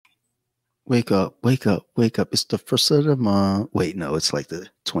Wake up, wake up, wake up. It's the first of the month. Wait, no, it's like the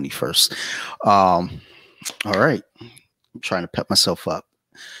 21st. All right. I'm trying to pep myself up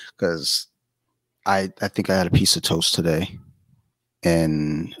because I think I had a piece of toast today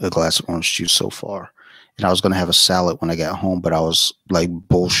and a glass of orange juice so far. And I was going to have a salad when I got home, but I was like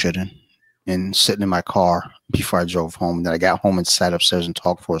bullshitting and sitting in my car before I drove home. And then I got home and sat upstairs and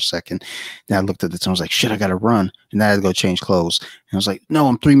talked for a second. Then I looked at the time. I was like, shit, I got to run. And then I had to go change clothes. And I was like, no,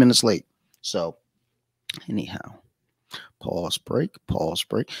 I'm 3 minutes late. So anyhow, pause, break, pause,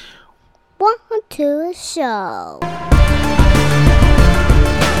 break. Welcome to the show.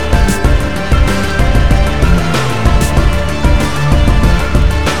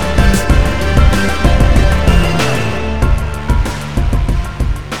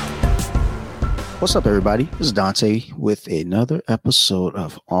 What's up, everybody? This is Dante with another episode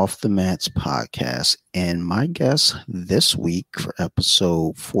of Off the Mats podcast. And my guest this week for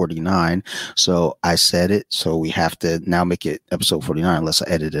episode 49. So I said it, so we have to now make it episode 49 unless I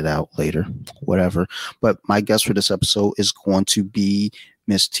edit it out later, whatever. But my guest for this episode is going to be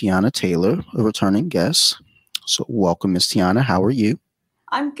Miss Tiana Taylor, a returning guest. So welcome, Miss Tiana. How are you?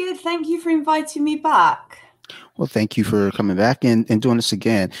 I'm good. Thank you for inviting me back. Well, thank you for coming back and doing this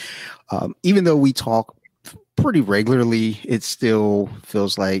again. Even though we talk pretty regularly, it still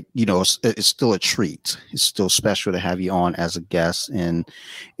feels like, it's still a treat. It's still special to have you on as a guest and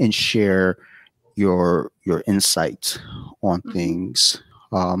share your insight on things.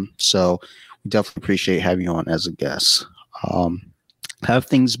 So we definitely appreciate having you on as a guest. How have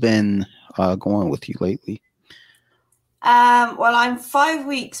things been going with you lately? Well, I'm 5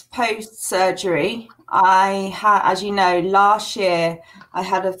 weeks post-surgery. I had, as you know, last year I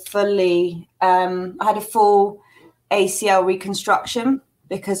had a full ACL reconstruction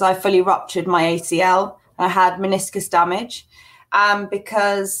because I fully ruptured my ACL. I had meniscus damage,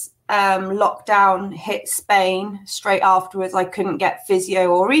 because lockdown hit Spain straight afterwards. I couldn't get physio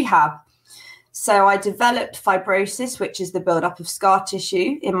or rehab, so I developed fibrosis, which is the buildup of scar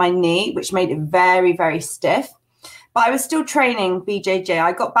tissue in my knee, which made it very, very stiff. But I was still training BJJ.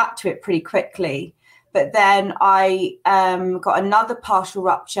 I got back to it pretty quickly. But then I got another partial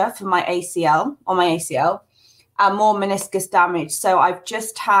rupture for my ACL, and more meniscus damage. So I've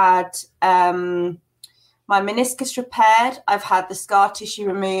just had my meniscus repaired. I've had the scar tissue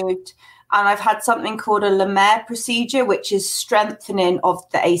removed. And I've had something called a Lemaire procedure, which is strengthening of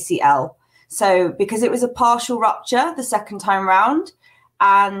the ACL. So because it was a partial rupture the second time round,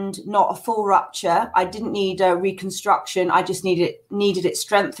 and not a full rupture, I didn't need a reconstruction. I just needed it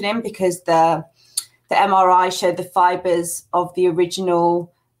strengthening because the MRI showed the fibers of the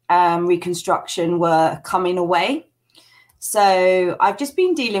original reconstruction were coming away. So I've just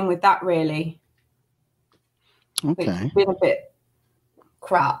been dealing with that, really. Okay. It's been a bit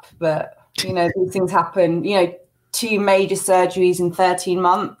crap, but, these things happen. 2 major surgeries in 13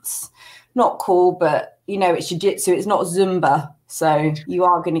 months. Not cool, but, it's jiu-jitsu. It's not Zumba. So you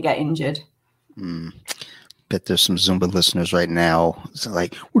are going to get injured. Bet there's some Zumba listeners right now. It's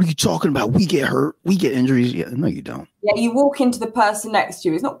like, what are you talking about? We get hurt. We get injuries. Yeah, no, you don't. Yeah, you walk into the person next to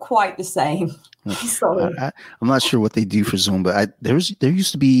you. It's not quite the same. Sorry. I'm not sure what they do for Zumba. There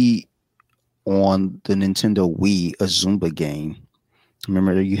used to be on the Nintendo Wii a Zumba game.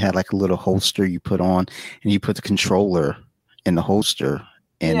 Remember, you had like a little holster you put on, and you put the controller in the holster.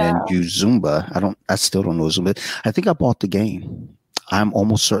 And then you Zumba. I still don't know Zumba. I think I bought the game. I'm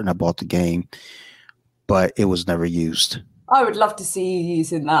almost certain I bought the game, but it was never used. I would love to see you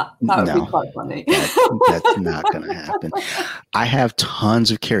using that. That would be quite funny. That's not going to happen. I have tons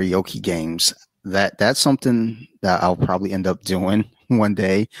of karaoke games. That's something that I'll probably end up doing one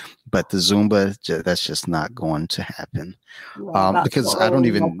day, but the Zumba, that's just not going to happen. Because I don't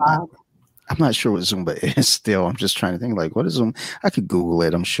even... I'm not sure what Zumba is still. I'm just trying to think, like, what is Zumba? I could Google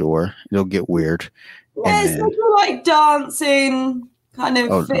it. I'm sure it'll get weird. Yeah, it's like dancing, kind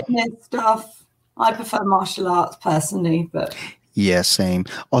of fitness stuff. I prefer martial arts personally, but... Yeah, same.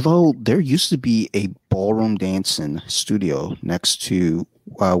 Although there used to be a ballroom dancing studio next to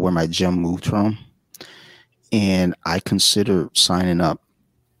where my gym moved from. And I considered signing up.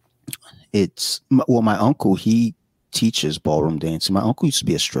 My uncle, he teaches ballroom dancing. My uncle used to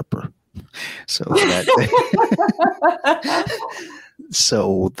be a stripper. So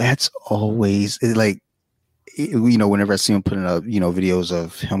that's always like, whenever I see him putting up, videos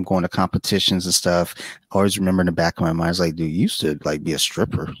of him going to competitions and stuff, I always remember in the back of my mind, it's like, dude, you used to like be a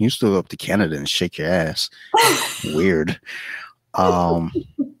stripper. You used to go up to Canada and shake your ass. Weird. Well,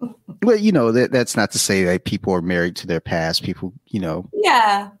 that's not to say that people are married to their past. People,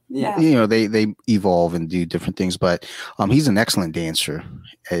 Yeah. they evolve and do different things. But he's an excellent dancer.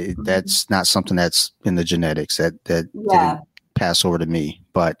 That's not something that's in the genetics that didn't pass over to me.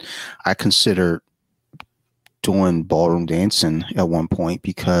 But I considered doing ballroom dancing at one point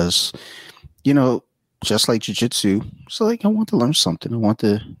because, just like jiu-jitsu, it's like I want to learn something. I want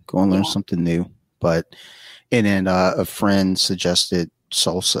to go and learn something new. And then a friend suggested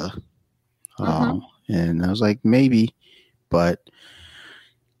salsa. And I was like, maybe, but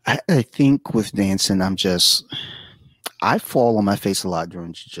I think with dancing, I fall on my face a lot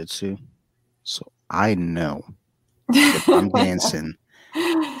during jiu-jitsu. So I know if I'm dancing,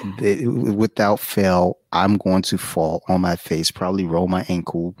 without fail, I'm going to fall on my face, probably roll my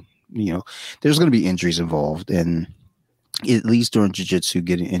ankle. There's going to be injuries involved. And at least during jiu-jitsu,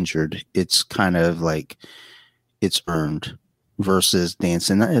 getting injured, it's kind of like it's earned. Versus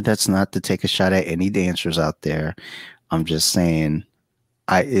dancing. That's not to take a shot at any dancers out there. I'm just saying,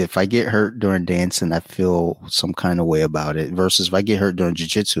 if I get hurt during dancing, I feel some kind of way about it. Versus if I get hurt during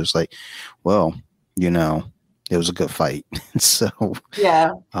jiu-jitsu, it's like, well, it was a good fight. So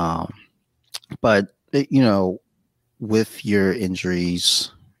yeah. But with your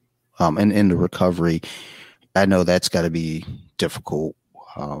injuries, and in the recovery, I know that's got to be difficult.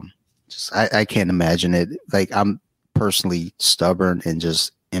 I can't imagine it. Like I'm personally stubborn and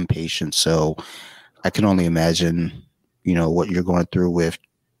just impatient, so I can only imagine what you're going through with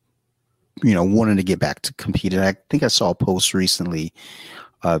wanting to get back to competing. I think I saw a post recently,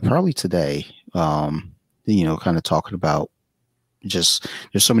 probably today, kind of talking about just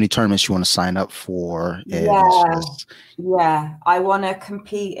there's so many tournaments you want to sign up for. And I want to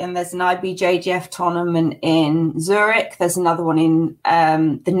compete, and there's an IBJJF tournament in Zurich. There's another one in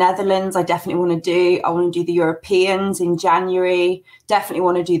the Netherlands. I definitely want to do. I want to do the Europeans in January. Definitely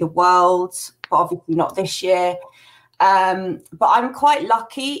want to do the Worlds, but obviously not this year. But I'm quite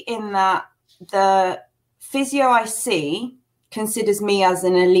lucky in that the physio I see considers me as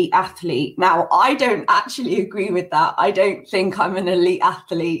an elite athlete. Now, I don't actually agree with that. I don't think I'm an elite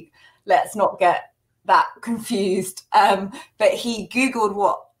athlete. Let's not get that confused. But he Googled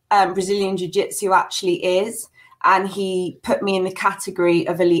what Brazilian Jiu-Jitsu actually is, and he put me in the category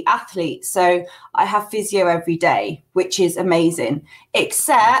of elite athlete. So I have physio every day, which is amazing,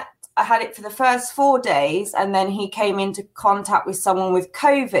 except I had it for the first 4 days, and then he came into contact with someone with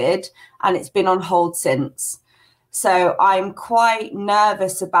COVID, and it's been on hold since. So I'm quite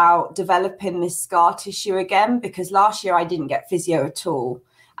nervous about developing this scar tissue again, because last year I didn't get physio at all.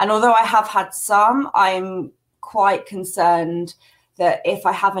 And although I have had some, I'm quite concerned that if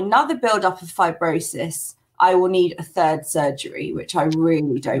I have another buildup of fibrosis, I will need a third surgery, which I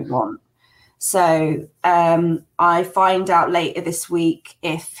really don't want. So I find out later this week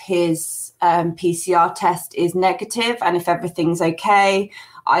if his PCR test is negative, and if everything's okay,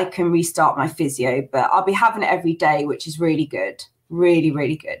 I can restart my physio. But I'll be having it every day, which is really good. Really,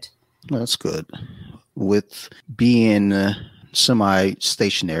 really good. That's good. With being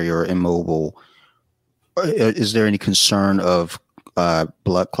semi-stationary or immobile, is there any concern of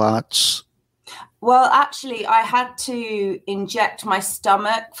blood clots? Well, actually, I had to inject my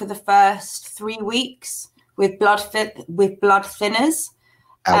stomach for the first 3 weeks with blood thinners.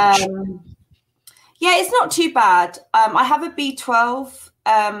 Ouch. Yeah, it's not too bad. I have a B12,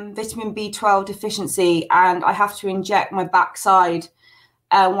 vitamin B12 deficiency, and I have to inject my backside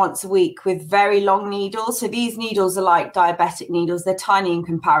once a week with very long needles. So these needles are like diabetic needles. They're tiny in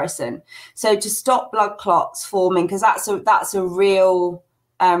comparison. So to stop blood clots forming, because that's a real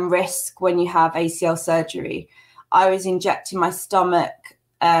risk when you have ACL surgery. I was injecting my stomach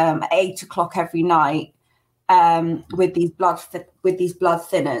at 8 o'clock every night with these blood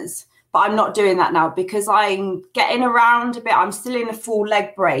thinners. But I'm not doing that now because I'm getting around a bit. I'm still in a full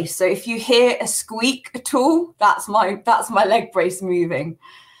leg brace. So if you hear a squeak at all, that's my leg brace moving.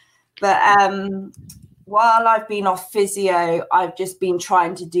 But while I've been off physio, I've just been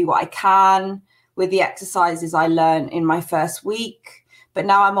trying to do what I can with the exercises I learned in my first week. But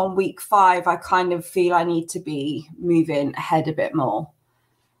now I'm on week 5. I kind of feel I need to be moving ahead a bit more.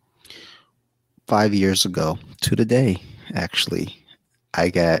 5 years ago to the day, actually, I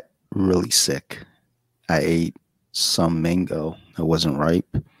got really sick. I ate some mango that wasn't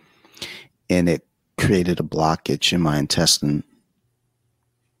ripe, and it created a blockage in my intestine.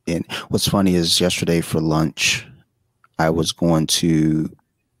 And what's funny is yesterday for lunch, I was going to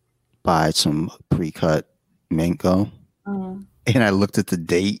buy some pre-cut mango, and I looked at the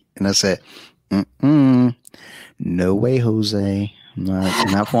date and I said, no way, Jose. I'm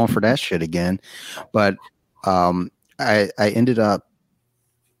not falling for that shit again. But I ended up.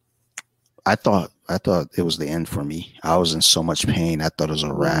 I thought it was the end for me. I was in so much pain. I thought it was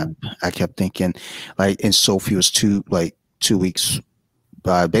a wrap. I kept thinking, like, and Sophie was 2 weeks.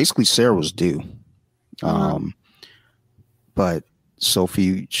 Basically, Sarah was due. But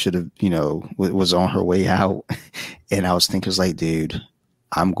Sophie should have, was on her way out. And I was thinking, it's like, dude,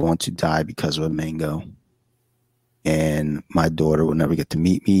 I'm going to die because of a mango. And my daughter will never get to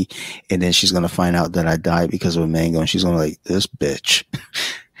meet me. And then she's going to find out that I died because of a mango. And she's going to be like, this bitch,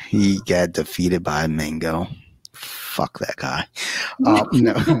 he got defeated by a mango. Fuck that guy.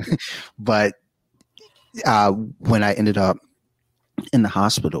 But when I ended up in the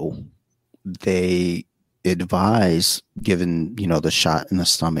hospital, they advised giving, the shot in the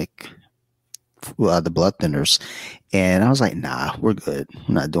stomach, the blood thinners. And I was like, nah, we're good.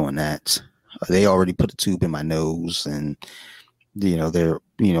 I'm not doing that. They already put a tube in my nose, and, they're,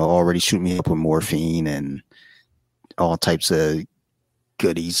 already shooting me up with morphine and all types of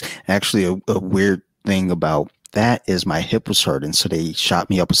goodies. Actually, a weird thing about that is my hip was hurting. So they shot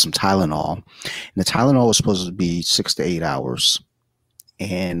me up with some Tylenol, and the Tylenol was supposed to be 6 to 8 hours.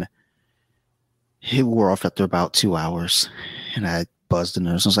 And it wore off after about 2 hours. And I buzzed the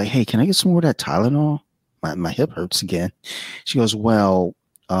nurse. I was like, hey, can I get some more of that Tylenol? My hip hurts again. She goes, well,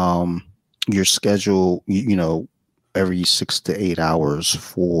 your schedule, every 6 to 8 hours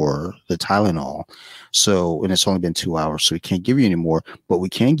for the Tylenol. So, and it's only been 2 hours, so we can't give you any more, but we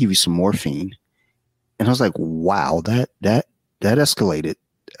can give you some morphine. And I was like, wow, that escalated.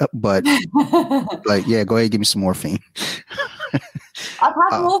 But like, yeah, go ahead, give me some morphine. I've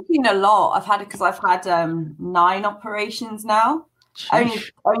had morphine a lot. I've had it because I've had 9 operations now.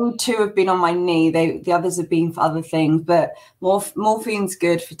 Only 2 have been on my knee. The others have been for other things, but morphine's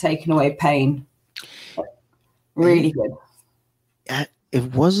good for taking away pain. Really good. It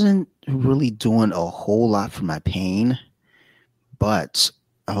wasn't really doing a whole lot for my pain, but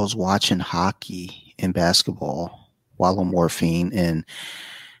I was watching hockey and basketball while on morphine, and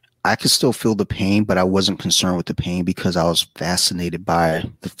I could still feel the pain, but I wasn't concerned with the pain because I was fascinated by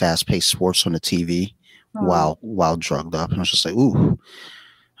the fast-paced sports on the TV while drugged up. And I was just like, ooh,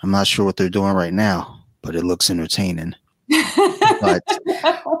 I'm not sure what they're doing right now, but it looks entertaining.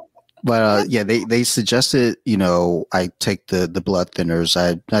 But yeah, they suggested, I take the blood thinners.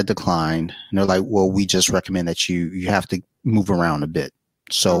 I declined. And they're like, well, we just recommend that you have to move around a bit.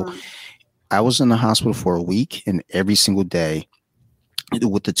 So I was in the hospital for a week, and every single day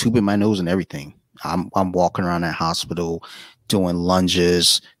with the tube in my nose and everything, I'm walking around that hospital doing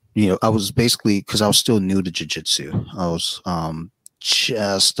lunges. I was basically, because I was still new to jiu-jitsu. I was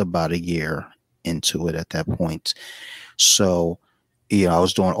just about a year into it at that point. So, I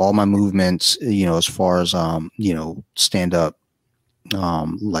was doing all my movements, as far as, stand up,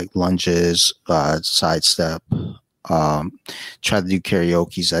 like lunges, sidestep, tried to do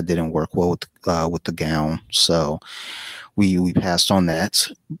karaoke. That didn't work well with the gown. So we passed on that.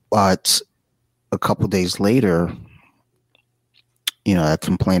 But a couple of days later, I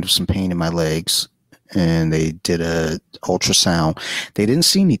complained of some pain in my legs, and they did a ultrasound. They didn't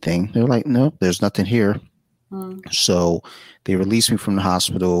see anything. They were like, no, there's nothing here. So they released me from the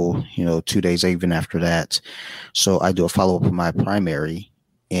hospital, 2 days even after that. So I do a follow-up with my primary,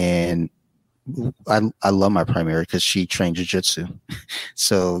 and I love my primary because she trained jiu-jitsu.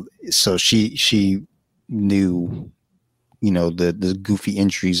 So she knew, the goofy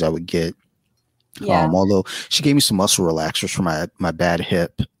injuries I would get. Yeah. Although she gave me some muscle relaxers for my bad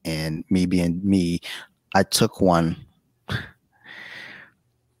hip, and me being me, I took one.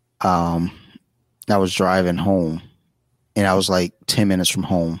 I was driving home, and I was like 10 minutes from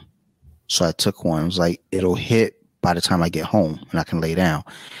home. So I took one. I was like, it'll hit by the time I get home and I can lay down.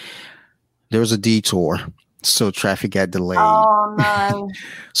 There was a detour, so traffic got delayed. Oh, no.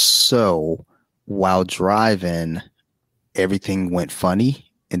 So while driving, everything went funny.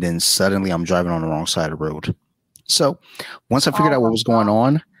 And then suddenly I'm driving on the wrong side of the road. So once I figured out what was going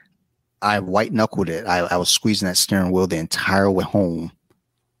on, I white knuckled it. I was squeezing that steering wheel the entire way home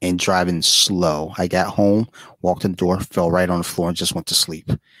and driving slow. I got home, walked in the door, fell right on the floor, and just went to sleep.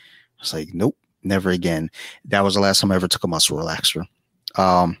 I was like, nope, never again. That was the last time I ever took a muscle relaxer.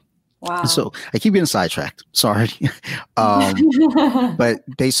 Wow. So I keep getting sidetracked. Sorry. But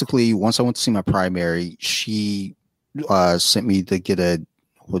basically, once I went to see my primary, she sent me to get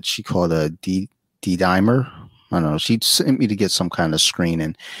what she called a D-dimer. I don't know. She sent me to get some kind of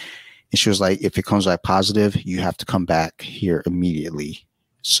screening. And she was like, if it comes back positive, you have to come back here immediately.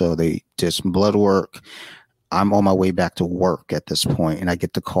 So they did some blood work. I'm on my way back to work at this point, and I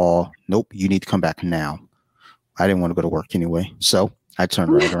get the call, nope, you need to come back now. I didn't want to go to work anyway. So I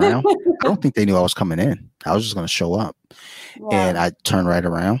turned right around. I don't think they knew I was coming in. I was just going to show up. Yeah. And I turned right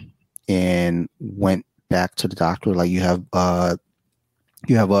around and went back to the doctor. Like, you have a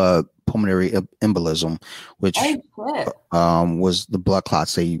pulmonary embolism, which was the blood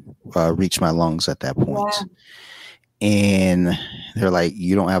clots. They reached my lungs at that point. Yeah. And they're like,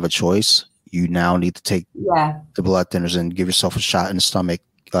 you don't have a choice. You now need to take the blood thinners and give yourself a shot in the stomach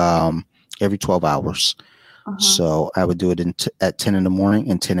every 12 hours. So I would do it at 10 in the morning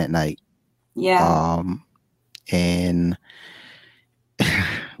and 10 at night. Yeah. And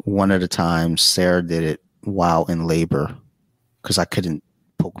one of the times Sarah did it while in labor because I couldn't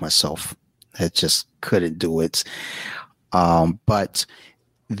poke myself. I just couldn't do it. But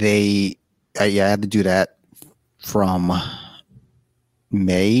I had to do that from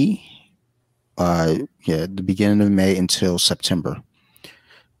May. The beginning of May until September.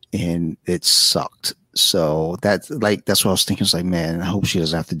 And it sucked. So that's what I was thinking. It's like, man, I hope she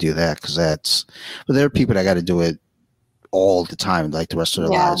doesn't have to do that but there are people that got to do it all the time, like the rest of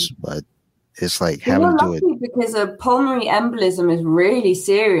their lives. But it's like having to do it because a pulmonary embolism is really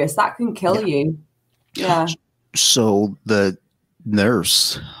serious. That can kill you. Yeah. So the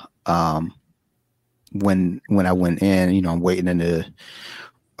nurse, when I went in, I'm waiting in the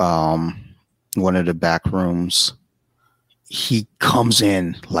one of the back rooms. He comes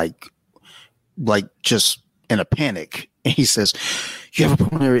in like just in a panic, and he says, "You have a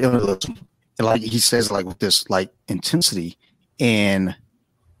pulmonary embolism." And like he says, like with this like intensity, and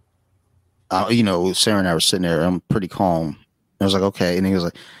Sarah and I were sitting there. I'm pretty calm. I was like, okay, and he was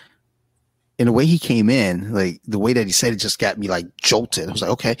like, and the way he came in, like the way that he said it, just got me like jolted. I was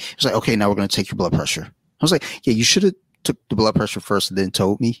like, okay. He was like, okay, now we're gonna take your blood pressure. I was like, yeah, you should have took the blood pressure first and then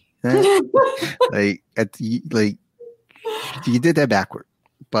told me that. You did that backward.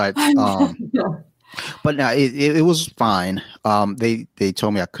 But but now it was fine. They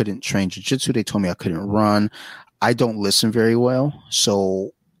told me I couldn't train jiu-jitsu. They told me I couldn't run. I don't listen very well,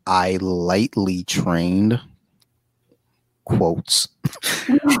 so I lightly trained, quotes.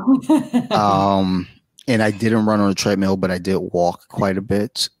 And I didn't run on a treadmill, but I did walk quite a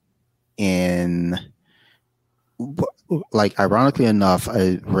bit. And like, ironically enough,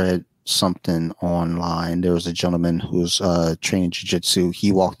 I read something online. There was a gentleman who's training jiu-jitsu.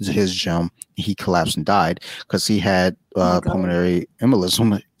 He walked into his gym. He collapsed and died because he had pulmonary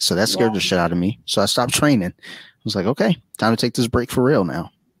embolism. So that scared the shit out of me. So I stopped training. I was like, okay, time to take this break for real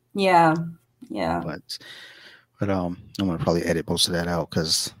now. Yeah. But I'm gonna probably edit most of that out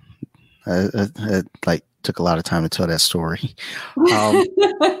because I like took a lot of time to tell that story.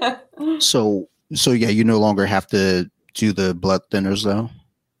 So yeah, you no longer have to do the blood thinners though.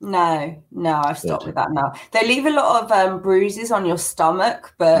 No, I've stopped with that now. They leave a lot of bruises on your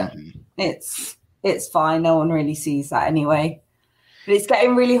stomach, but it's fine. No one really sees that anyway. But it's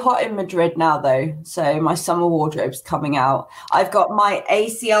getting really hot in Madrid now, though. So my summer wardrobe's coming out. I've got my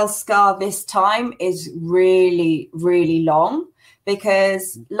ACL scar this time is really, really long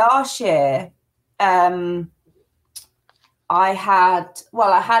because last year I always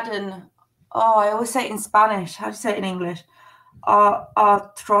say it in Spanish. How do you say it in English?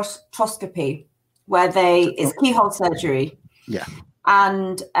 Arthroscopy, where it's keyhole surgery. Yeah.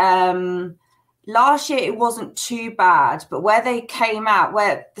 And last year it wasn't too bad, but where they came out,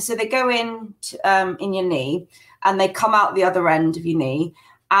 so they go in your knee and they come out the other end of your knee.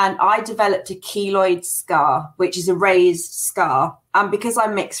 And I developed a keloid scar, which is a raised scar. And because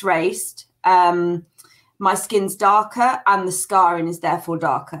I'm mixed raced, my skin's darker and the scarring is therefore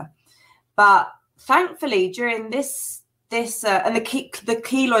darker. But thankfully during this and the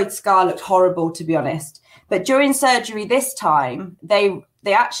keloid scar looked horrible, to be honest. But during surgery this time, they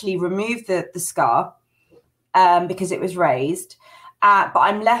actually removed the scar because it was raised. But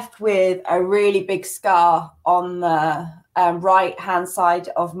I'm left with a really big scar on the right hand side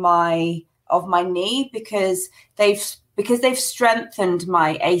of my knee because they've strengthened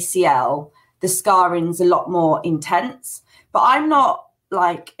my ACL. The scarring's a lot more intense. But I'm not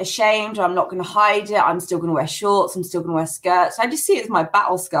like ashamed. I'm not going to hide it. I'm still going to wear shorts. I'm still going to wear skirts. I just see it as my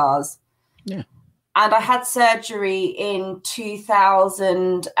battle scars. Yeah. And I had surgery in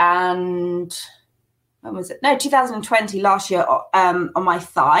 2020, last year, on my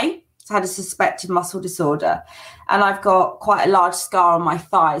thigh. So I had a suspected muscle disorder, and I've got quite a large scar on my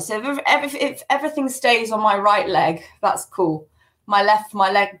thigh. So if everything stays on my right leg, that's cool. My left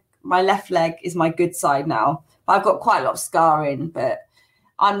leg is my good side now. I've got quite a lot of scarring, but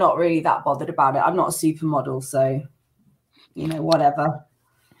I'm not really that bothered about it. I'm not a supermodel, so whatever.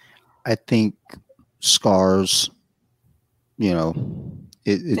 I think scars,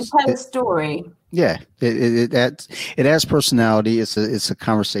 To tell a story. Yeah, it has personality. It's a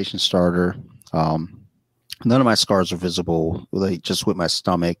conversation starter. None of my scars are visible, like just with my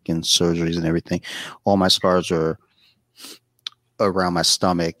stomach and surgeries and everything. All my scars are around my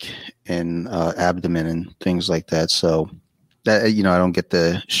stomach and abdomen and things like that. So that, I don't get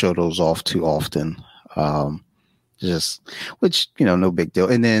to show those off too often. Just, which, no big deal.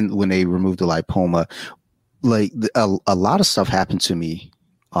 And then when they removed the lipoma, like a lot of stuff happened to me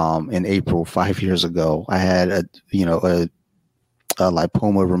in April 5 years ago. I had a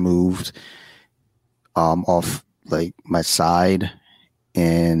lipoma removed off like my side,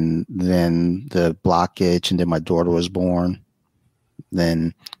 and then the blockage, and then my daughter was born.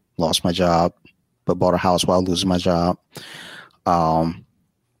 Then lost my job, but bought a house while losing my job.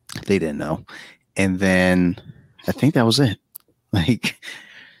 They didn't know. And then I think that was it. Like,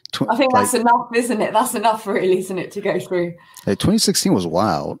 I think that's enough, isn't it? That's enough, really, isn't it, to go through? Like 2016 was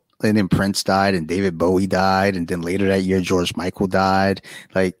wild. And then Prince died, and David Bowie died, and then later that year George Michael died.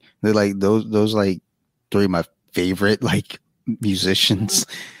 Like, they're like those like three of my favorite like musicians.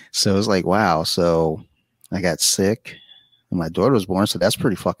 So it was like, wow. So I got sick, and my daughter was born. So that's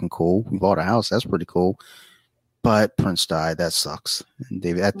pretty fucking cool. We bought a house. That's pretty cool. But Prince died. That sucks. And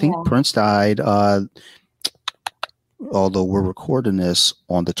David, I think Prince died. Although we're recording this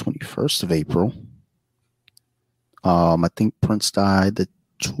on the 21st of April. I think Prince died the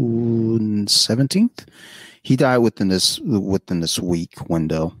June 17th. He died within this week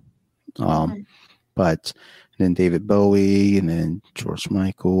window. But then David Bowie, and then George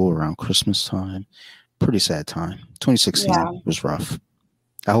Michael around Christmas time. Pretty sad time. 2016 was rough.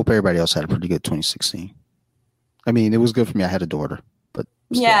 I hope everybody else had a pretty good 2016. I mean, it was good for me. I had a daughter, but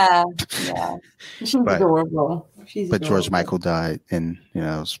still. Yeah. She's adorable. But George Michael died, and it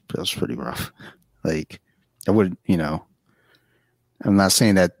was pretty rough. Like, I would, I'm not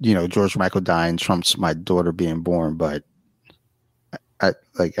saying that George Michael dying trumps my daughter being born, but I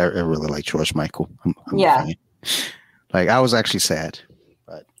really like George Michael. I'm like, I was actually sad,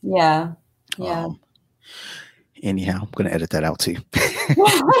 but anyhow, I'm gonna edit that out too.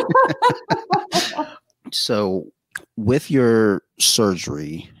 So, with your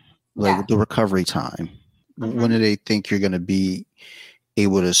surgery, like the recovery time, when do they think you're going to be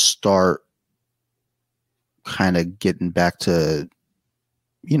able to start kind of getting back to,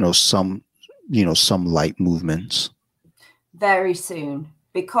 some light movements? Very soon,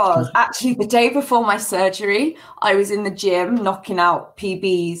 because actually the day before my surgery, I was in the gym knocking out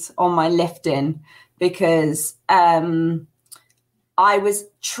PBs on my lifting, because I was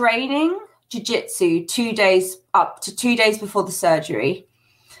training jiu-jitsu 2 days before the surgery.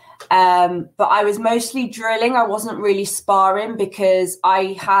 But I was mostly drilling. I wasn't really sparring, because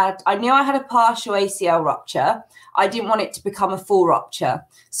I knew I had a partial ACL rupture. I didn't want it to become a full rupture.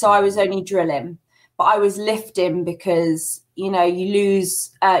 So I was only drilling, but I was lifting because, you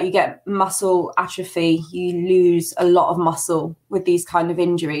get muscle atrophy. You lose a lot of muscle with these kind of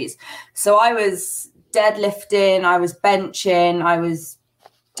injuries. So I was deadlifting, I was benching, I was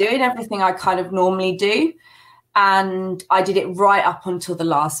doing everything I kind of normally do. And I did it right up until the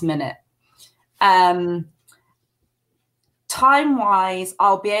last minute. Time-wise,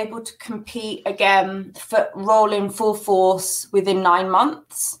 I'll be able to compete again for rolling full force within 9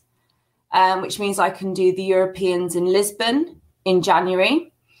 months, which means I can do the Europeans in Lisbon in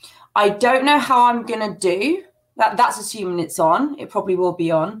January. I don't know how I'm going to do that. That's assuming it's on. It probably will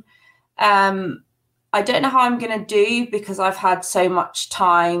be on. I don't know how I'm going to do, because I've had so much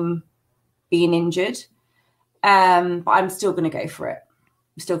time being injured. But I'm still going to go for it.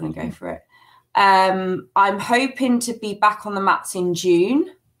 I'm hoping to be back on the mats in June,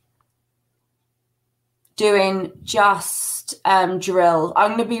 doing just drill.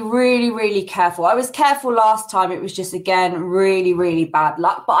 I'm going to be really, really careful. I was careful last time. It was just, again, really, really bad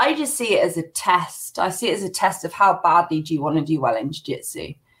luck. But I just see it as a test. I see it as a test of how badly do you want to do well in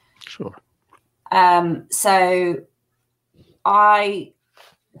jiu-jitsu. Sure. So I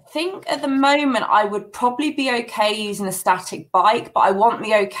think at the moment I would probably be okay using a static bike, but I want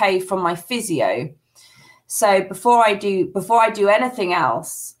the okay from my physio. So before I do anything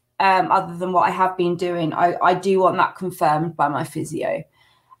else, other than what I have been doing, I do want that confirmed by my physio.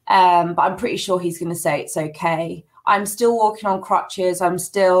 But I'm pretty sure he's going to say it's okay. I'm still walking on crutches. I'm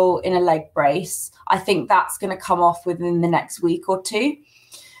still in a leg brace. I think that's going to come off within the next week or two.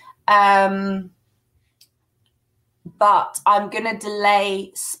 But I'm going to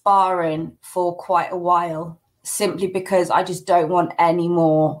delay sparring for quite a while, simply because I just don't want any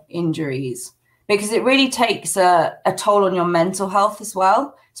more injuries, because it really takes a toll on your mental health as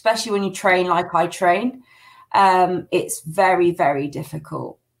well, especially when you train like I train. it's very, very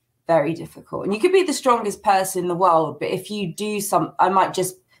difficult. Very difficult. And you could be the strongest person in the world, but if you do I might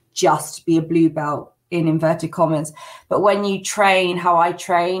just be a blue belt in inverted commas. But when you train how I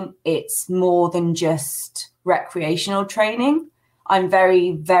train, it's more than just recreational training. I'm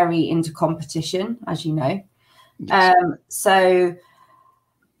very, very into competition, as you know. Yes. So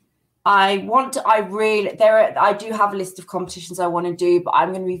I do have a list of competitions I want to do, but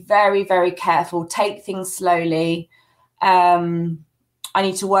I'm going to be very, very careful, take things slowly. I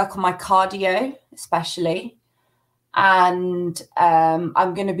need to work on my cardio, especially. And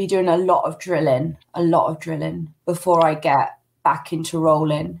I'm going to be doing a lot of drilling before I get back into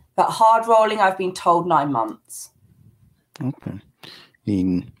rolling. But hard rolling, I've been told 9 months. Okay. I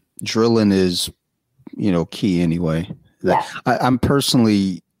mean, drilling is, key anyway. Yeah. I'm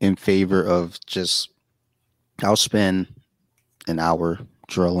personally in favor of I'll spend an hour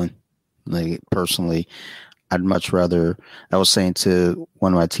drilling. Like, personally, I'd much rather, I was saying to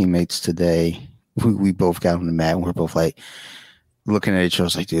one of my teammates today, we both got on the mat and we're both like looking at each other. I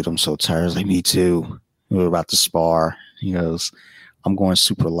was like, dude, I'm so tired. I was like, me too. We were about to spar. He goes, I'm going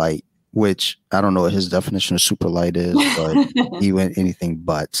super light, which I don't know what his definition of super light is, but he went anything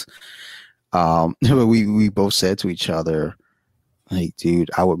but. We both said to each other, like,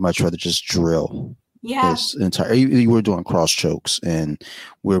 dude, I would much rather just drill. Yeah. This entire, you were doing cross chokes and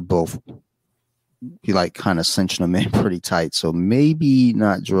we're both like kind of cinching them in pretty tight. So maybe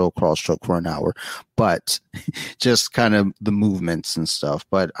not drill cross stroke for an hour, but just kind of the movements and stuff.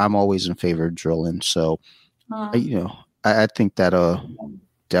 But I'm always in favor of drilling. So, I think that'll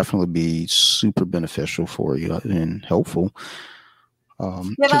definitely be super beneficial for you and helpful.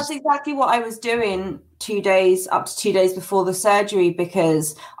 That's exactly what I was doing up to 2 days before the surgery,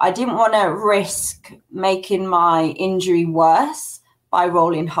 because I didn't want to risk making my injury worse by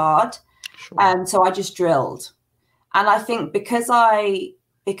rolling hard. Sure. So I just drilled. And I think because I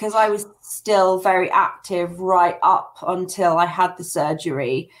was still very active right up until I had the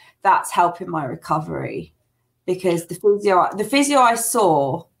surgery, that's helping my recovery. Because the physio I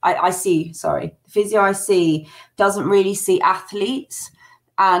see doesn't really see athletes.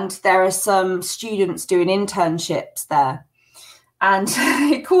 And there are some students doing internships there. And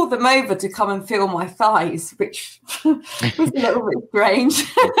I called them over to come and feel my thighs, which was a little bit strange.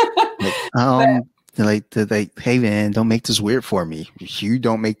 Hey man, don't make this weird for me. You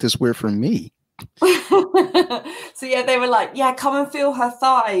don't make this weird for me. So yeah, they were like, yeah, come and feel her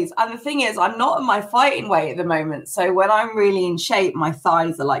thighs. And the thing is, I'm not at my fighting weight at the moment. So when I'm really in shape, my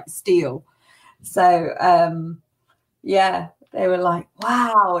thighs are like steel. So they were like,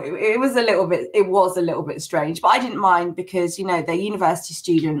 wow, it was a little bit strange, but I didn't mind because, they're university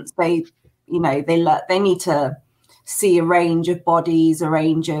students. They need to see a range of bodies, a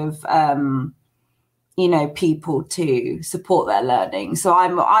range of, people to support their learning. So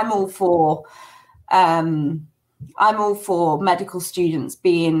I'm all for medical students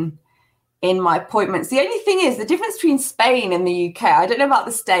being in my appointments. The only thing is the difference between Spain and the UK. I don't know about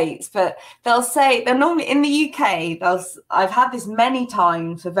the States, but they'll normally in the UK, I've had this many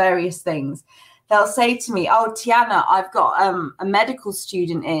times for various things. They'll say to me, oh, Tiana, I've got a medical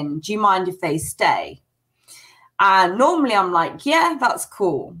student in. Do you mind if they stay? And normally I'm like, yeah, that's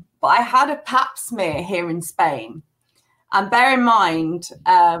cool. But I had a pap smear here in Spain. And bear in mind,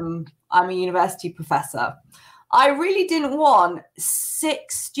 I'm a university professor. I really didn't want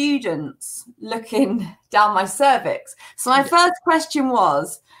 6 students looking down my cervix. So my first question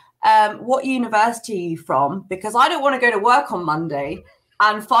was, what university are you from? Because I don't want to go to work on Monday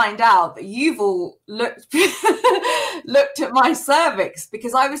and find out that you've all looked at my cervix,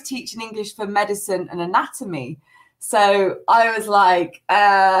 because I was teaching English for medicine and anatomy. So I was like,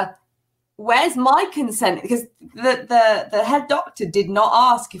 where's my consent? Because the head doctor did not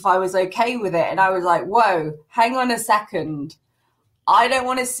ask if I was okay with it. And I was like, whoa, hang on a second. I don't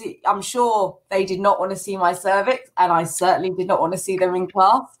want to see, I'm sure they did not want to see my cervix. And I certainly did not want to see them in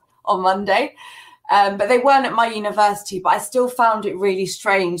class on Monday. But they weren't at my university. But I still found it really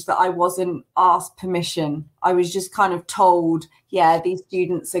strange that I wasn't asked permission. I was just kind of told, yeah, these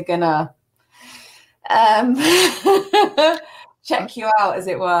students are going to check you out, as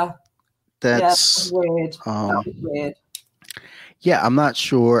it were. That's weird. That was weird. Yeah, I'm not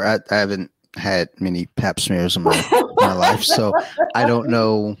sure. I haven't had many pap smears in my life, so I don't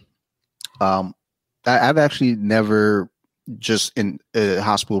know. I've actually never, just in a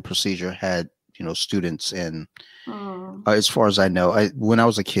hospital procedure, had students in. As far as I know, when I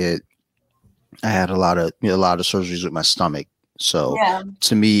was a kid, I had a lot of surgeries with my stomach. So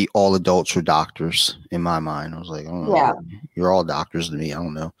to me, all adults were doctors in my mind. I was like, oh, yeah, you're all doctors to me. I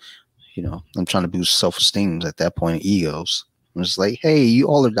don't know. I'm trying to boost self-esteem at that point, egos. I'm just like, hey, you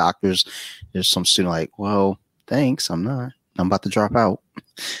all are doctors. There's some student like, well, thanks. I'm not. I'm about to drop out.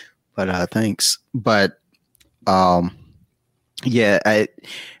 But thanks. But yeah,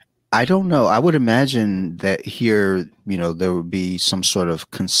 I don't know. I would imagine that here, there would be some sort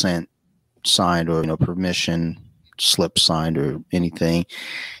of consent signed or permission slip signed or anything,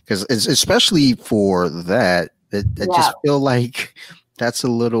 because especially for that, I just feel like that's a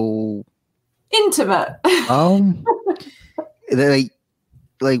little intimate.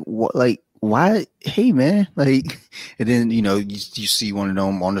 Like why? Hey man, like, and then you see one of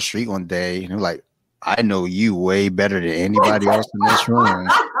them on the street one day, and they're like, I know you way better than anybody else in this room.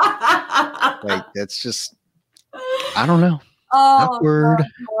 Like, that's just, I don't know. Awkward.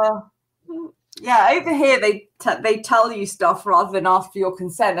 Yeah, over here they tell you stuff rather than ask for your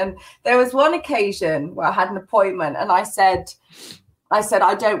consent. And there was one occasion where I had an appointment, and I said,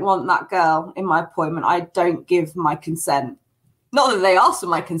 I don't want that girl in my appointment. I don't give my consent. Not that they asked for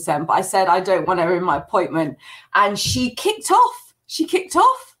my consent, but I said I don't want her in my appointment. And she kicked off.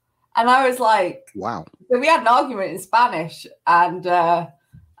 And I was like, wow. So we had an argument in Spanish. And I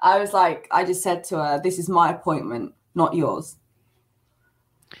was like, I just said to her, this is my appointment, not yours.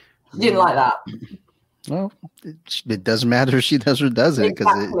 She didn't like that. Well, it doesn't matter if she does or doesn't.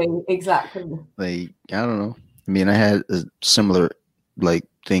 Exactly. Like, I don't know. I mean, I had a similar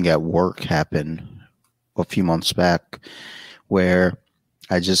thing at work happen a few months back where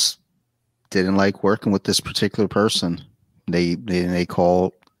I just didn't like working with this particular person. They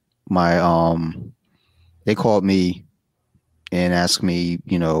called they called me and asked me,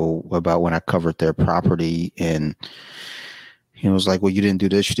 about when I covered their property, and it was like, well, you didn't do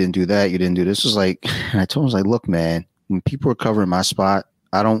this, you didn't do that, you didn't do this. It was like, and I told him, I was like, look, man, when people are covering my spot,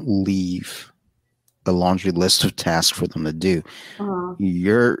 I don't leave a laundry list of tasks for them to do.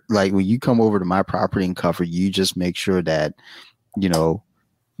 You're like, when you come over to my property and cover, you just make sure that, the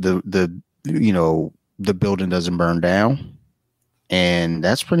building doesn't burn down. And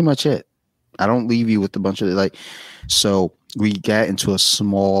that's pretty much it. I don't leave you with a bunch of so we got into a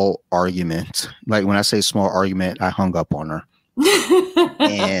small argument. Like, when I say small argument, I hung up on her.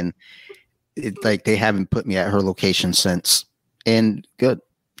 And they haven't put me at her location since, and good,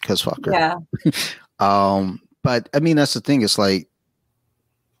 because fuck her. Yeah. But I mean, that's the thing. It's like,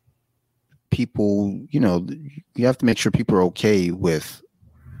 people, you have to make sure people are okay with,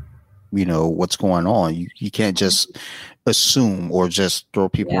 what's going on. You can't just assume or just throw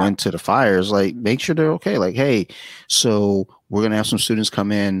people into the fires. Like, make sure they're okay. Like, hey, so we're going to have some students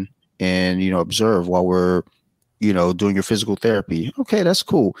come in and, observe while we're, doing your physical therapy. Okay, that's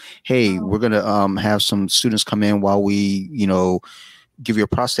cool. Hey, we're going to have some students come in while we, give you a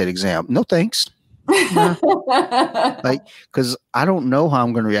prostate exam. No, thanks. Because I don't know how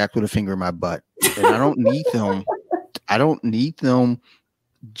I'm going to react with a finger in my butt, and I don't need them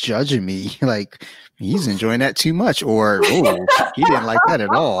judging me like he's enjoying that too much, or oh, he didn't like that at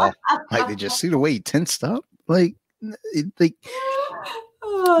all. Like, they just see the way he tensed up. There's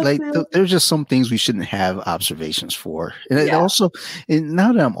just some things we shouldn't have observations for. And also, and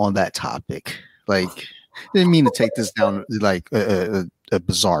now that I'm on that topic, I didn't mean to take this down a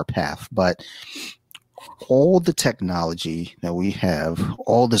bizarre path, but all the technology that we have,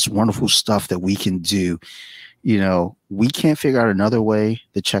 all this wonderful stuff that we can do, we can't figure out another way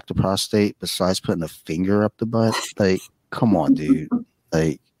to check the prostate besides putting a finger up the butt. Like, come on, dude.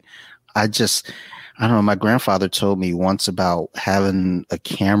 I don't know. My grandfather told me once about having a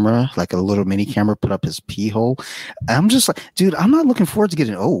camera, like a little mini camera, put up his pee hole. I'm just like, dude, I'm not looking forward to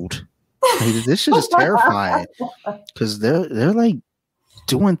getting old. This shit is terrifying, because they're like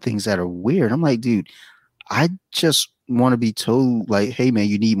doing things that are weird. I'm like, dude, I just want to be told, like, hey man,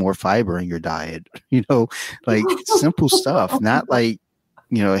 you need more fiber in your diet, simple stuff, not like,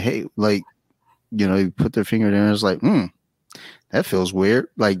 hey, you put their finger there and it's like, that feels weird.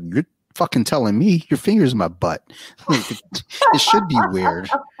 Like, you're fucking telling me your finger's in my butt. It should be weird.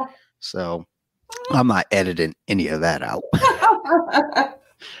 So I'm not editing any of that out.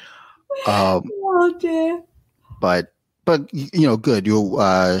 Oh dear. But good.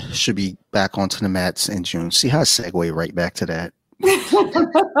 You'll should be back onto the mats in June. See how I segue right back to that.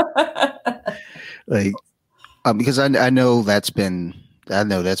 Because I know that's been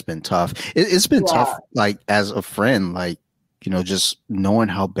tough. It's been tough. Like, as a friend, just knowing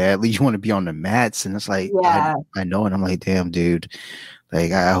how badly you want to be on the mats, and it's like, I know, and I'm like, damn, dude.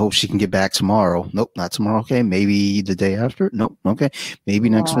 Like, I hope she can get back tomorrow. Nope, not tomorrow. Okay, maybe the day after. Nope. Okay, maybe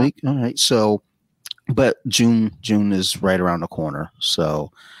next week. All right. So, but June is right around the corner.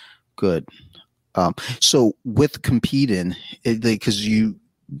 So good. So with competing, because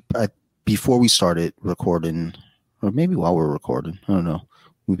before we started recording, or maybe while we're recording, I don't know.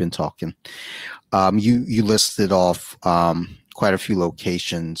 We've been talking. You listed off quite a few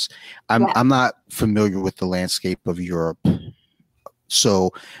locations. I'm not familiar with the landscape of Europe,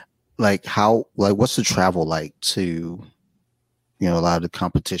 so what's the travel like to, a lot of the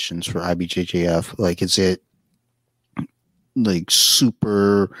competitions for IBJJF? Like, is it like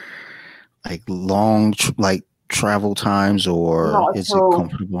super like long travel times, or is it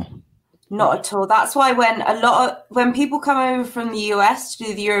comfortable? Not at all. That's why when people come over from the US to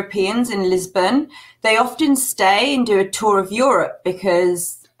do the Europeans in Lisbon, they often stay and do a tour of Europe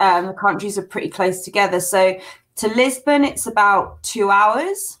because the countries are pretty close together. So to Lisbon, it's about 2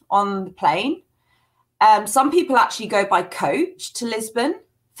 hours on the plane. Some people actually go by coach to Lisbon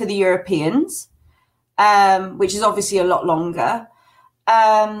for the Europeans, which is obviously a lot longer.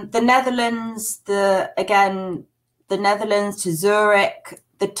 The Netherlands, the Netherlands to Zurich,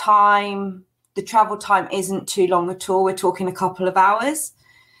 the travel time isn't too long at all. We're talking a couple of hours.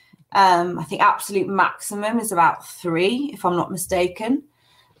 I think absolute maximum is about 3, if I'm not mistaken.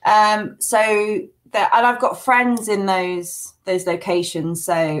 And I've got friends in those locations,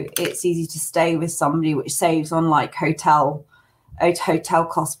 so it's easy to stay with somebody, which saves on like hotel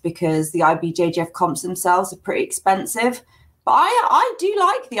costs, because the IBJJF comps themselves are pretty expensive. But I do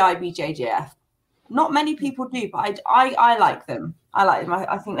like the IBJJF. Not many people do, but I like them.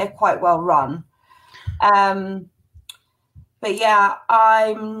 I think they're quite well run. But yeah,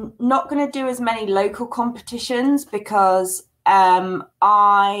 I'm not going to do as many local competitions because as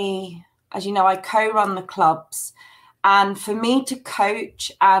you know, I co-run the clubs. And for me to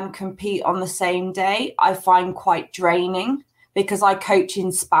coach and compete on the same day, I find quite draining because I coach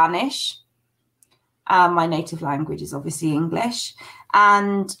in Spanish. My native language is obviously English.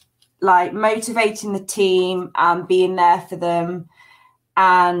 And like motivating the team and being there for them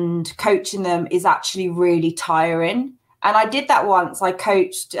and coaching them is actually really tiring. And I did that once. I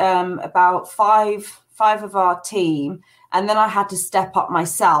coached about five of our team, and then I had to step up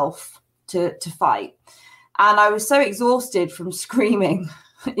myself to fight. And I was so exhausted from screaming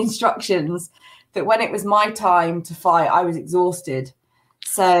instructions that when it was my time to fight, I was exhausted.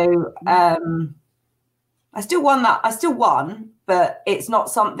 So I still won that. I still won, but it's not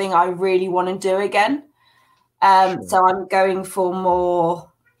something I really want to do again. Sure. So I'm going for more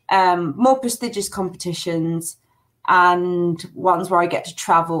prestigious competitions and ones where I get to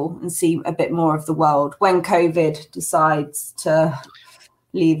travel and see a bit more of the world when COVID decides to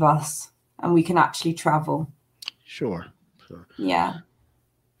leave us and we can actually travel. Sure. Yeah.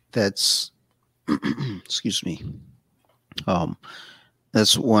 That's, excuse me.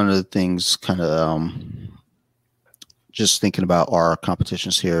 That's one of the things kind of just thinking about our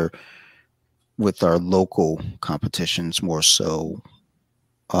competitions here with our local competitions more so.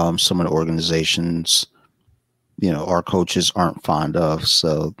 Some of the organizations, our coaches aren't fond of,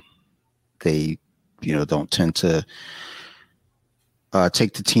 so they, don't tend to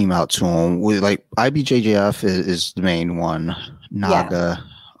take the team out to them. Like IBJJF is the main one. NAGA,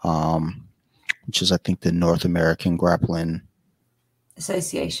 which is I think the North American Grappling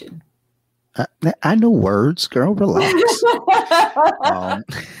Association. I know words, girl. Relax.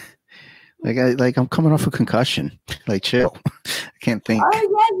 Like I'm coming off a concussion. Like, chill. I can't think.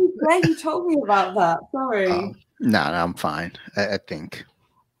 Oh yeah, you told me about that. Sorry. No, I'm fine. I think,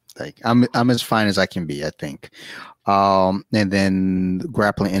 like, I'm as fine as I can be. I think. And then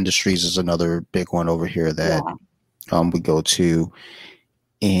Grappling Industries is another big one over here that we go to.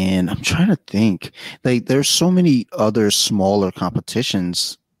 And I'm trying to think. Like, there's so many other smaller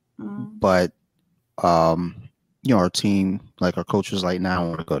competitions, but our team, like our coach was like, "Nah, I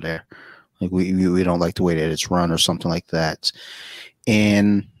want to go there. Like, we don't like the way that it's run or something like that."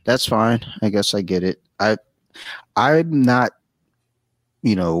 And that's fine. I guess I get it. I'm not,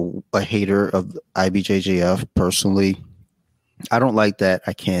 a hater of IBJJF personally. I don't like that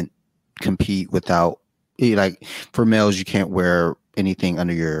I can't compete without, like, for males, you can't wear anything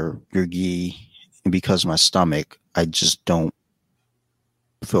under your gi, and because of my stomach, I just don't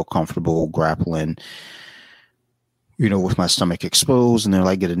feel comfortable grappling, with my stomach exposed, and then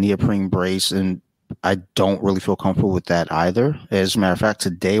I get a neoprene brace, and I don't really feel comfortable with that either. As a matter of fact,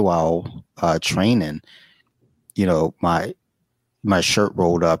 today while training, my shirt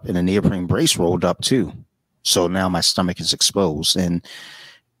rolled up and the neoprene brace rolled up too. So now my stomach is exposed, and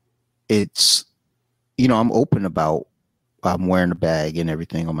it's, I'm open about I'm wearing a bag and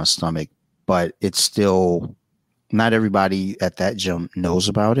everything on my stomach, but it's still not everybody at that gym knows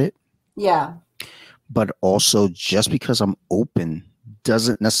about it. Yeah. But also, just because I'm open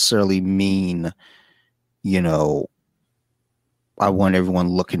doesn't necessarily mean, I want everyone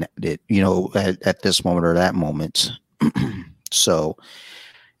looking at it, at this moment or that moment. So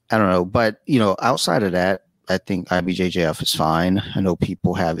I don't know, but outside of that, I think IBJJF is fine. I know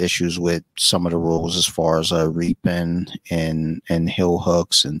people have issues with some of the rules as far as reaping and hill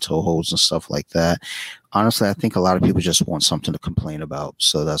hooks and toe holds and stuff like that. Honestly, I think a lot of people just want something to complain about,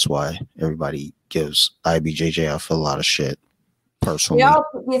 so that's why everybody gives IBJJF a lot of shit. Personally,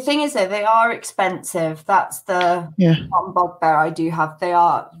 the thing is, though, they are expensive. That's the one bugbear I do have. They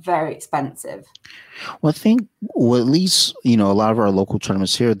are very expensive. Well, I think, at least, a lot of our local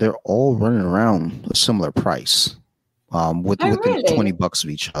tournaments here, they're all running around a similar price, within $20 of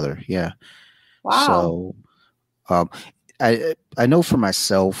each other. Yeah. Wow. So, I know for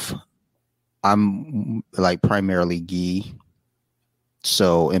myself, I'm like primarily gi.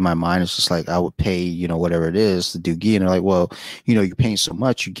 So in my mind, it's just like I would pay, whatever it is to do gi. And they're like, well, you're paying so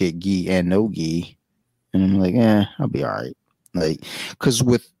much, you get gi and no gi. And I'm like, I'll be all right. Like, because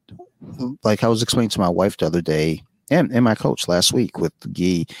like I was explaining to my wife the other day and my coach last week with the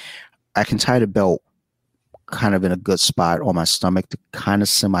gi, I can tie the belt kind of in a good spot on my stomach to kind of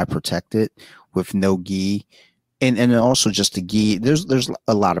semi-protect it with no gi. And then also just the gi, there's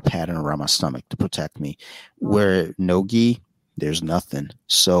a lot of padding around my stomach to protect me. Where no gi, there's nothing.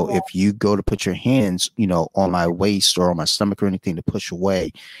 So if you go to put your hands, on my waist or on my stomach or anything to push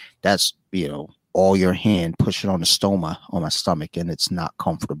away, that's, all your hand pushing on the stoma on my stomach, and it's not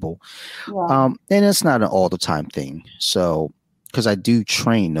comfortable. Yeah. And it's not an all the time thing. So, because I do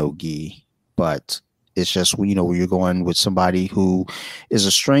train no gi, but it's just, when you're going with somebody who is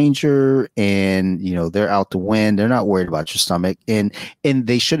a stranger and, they're out to win, they're not worried about your stomach, and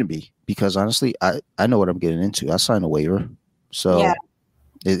they shouldn't be, because honestly, I know what I'm getting into. I signed a waiver. So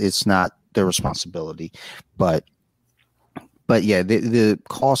it's not their responsibility, but yeah, the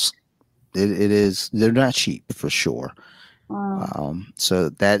cost, it is, they're not cheap for sure. So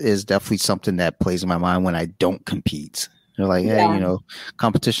that is definitely something that plays in my mind when I don't compete. They're like, hey,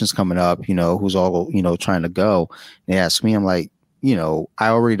 competition's coming up, who's all, trying to go. They ask me, I'm like, I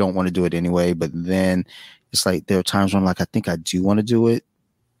already don't want to do it anyway, but then it's like, there are times when I'm like, I think I do want to do it.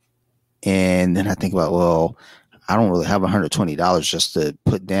 And then I think about, well, I don't really have $120 just to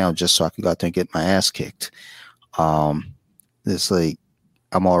put down just so I can go out there and get my ass kicked. It's like,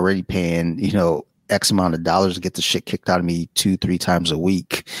 I'm already paying, X amount of dollars to get the shit kicked out of me 2-3 times a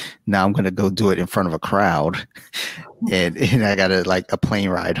week. Now I'm going to go do it in front of a crowd. and I got to, like, a plane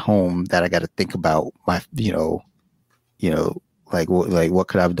ride home that I got to think about my, what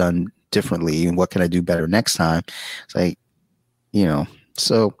could I have done differently and what can I do better next time? It's like,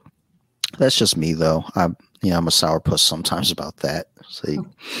 so that's just me though. I'm a sourpuss sometimes about that. So,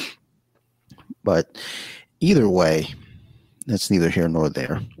 but either way, that's neither here nor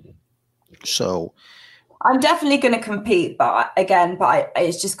there. So I'm definitely going to compete, but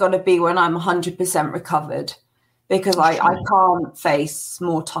it's just going to be when I'm 100% recovered, because I can't face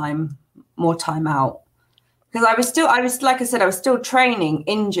more time out. Because I was like I said, I was still training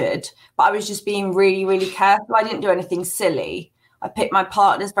injured, but I was just being really, really careful. I didn't do anything silly. I picked my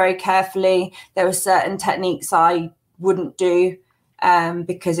partners very carefully. There were certain techniques I wouldn't do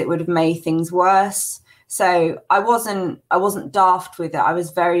because it would have made things worse. So I wasn't daft with it. I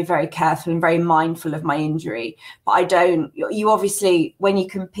was very, very careful and very mindful of my injury. But you obviously, when you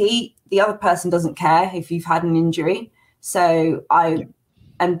compete, the other person doesn't care if you've had an injury. So I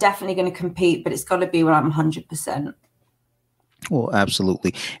am definitely going to compete, but it's got to be when I'm 100%. Well,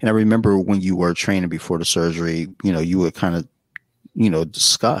 absolutely. And I remember when you were training before the surgery, you would kind of,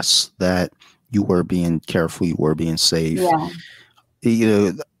 discuss that you were being careful, you were being safe.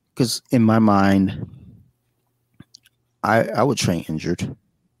 Yeah. Because in my mind, I would train injured.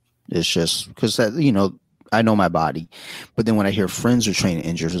 It's just because that, I know my body. But then when I hear friends are training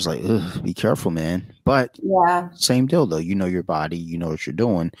injured, it's like, ugh, be careful, man. But same deal, though. You know your body. You know what you're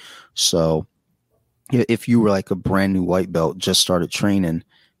doing. So if you were like a brand new white belt, just started training,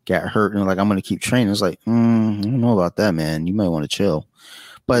 got hurt, and like, I'm going to keep training, it's like, I don't know about that, man. You might want to chill.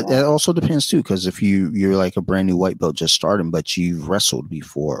 But it also depends, too, because if you're like a brand new white belt just starting, but you've wrestled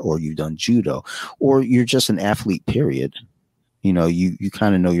before, or you've done judo, or you're just an athlete, period. You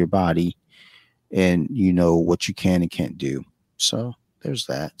kind of know your body and you know what you can and can't do. So there's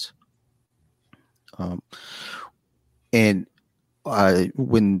that. And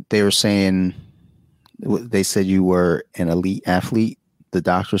when they were saying, they said you were an elite athlete, the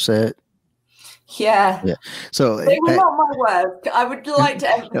doctor said? Yeah. Yeah. So They were not my words. I would like to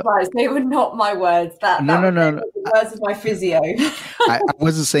emphasize they were not my words. That no. the words of my physio. I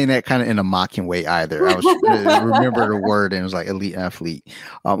wasn't saying that kind of in a mocking way either. I was remember the word, and it was like elite athlete,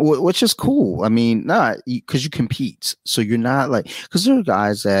 which is cool. I mean, not because you compete, so you're not like, because there are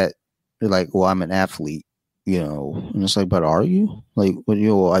guys that are like, well, I'm an athlete, and it's like, but are you like, what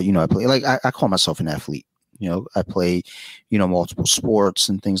I play, like, I call myself an athlete. I play, multiple sports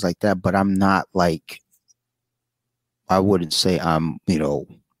and things like that, but I'm not like, I wouldn't say I'm,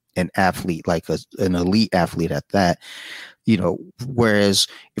 an athlete, like an elite athlete at that, whereas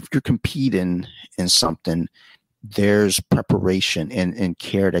if you're competing in something, there's preparation and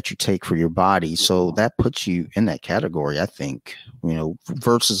care that you take for your body. So that puts you in that category, I think,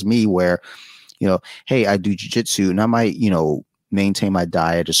 versus me where, hey, I do jujitsu and I might, maintain my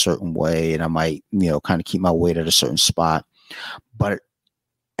diet a certain way, and I might, kind of keep my weight at a certain spot. But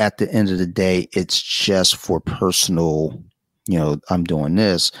at the end of the day, it's just for personal, I'm doing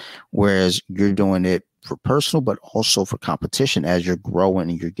this, whereas you're doing it for personal, but also for competition as you're growing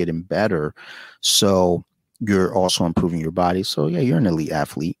and you're getting better. So you're also improving your body. So yeah, you're an elite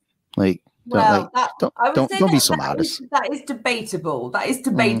athlete. Like, don't be so modest. That is debatable. That is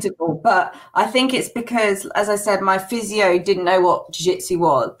debatable. But I think it's because, as I said, my physio didn't know what jiu-jitsu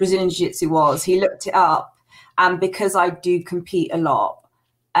was, Brazilian jiu-jitsu was. He looked it up. And because I do compete a lot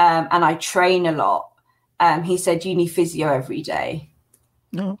and I train a lot, he said, you need physio every day.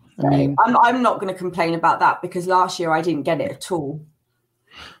 No, I'm not going to complain about that because last year I didn't get it at all.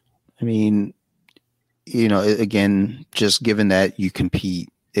 I mean, again, just given that you compete,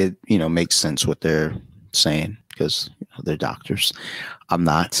 it, makes sense what they're saying because they're doctors. I'm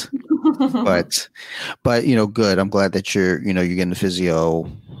not, but good. I'm glad that you're getting the physio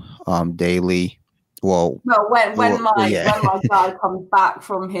daily. When my guy comes back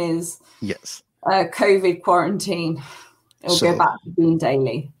from his COVID quarantine, it'll go back to being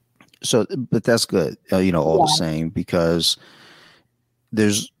daily. So, but that's good, the same, because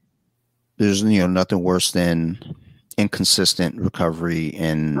there's nothing worse than inconsistent recovery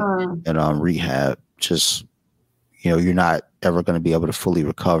and rehab. Just, you're not ever going to be able to fully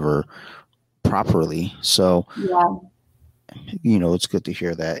recover properly. So, it's good to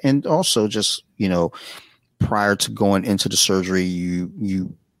hear that. And also just, prior to going into the surgery,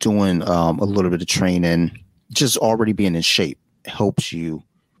 you doing a little bit of training, just already being in shape helps you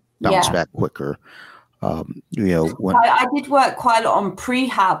bounce back quicker. I did work quite a lot on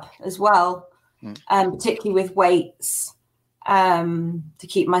prehab as well, particularly with weights, to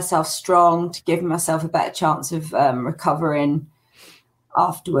keep myself strong, to give myself a better chance of recovering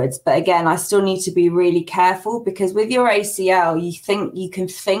afterwards. But again, I still need to be really careful because with your ACL, you can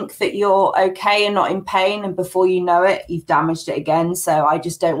think that you're okay and not in pain, and before you know it, you've damaged it again. So I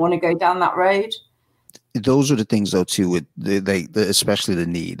just don't want to go down that road. Those are the things, though, too, with especially the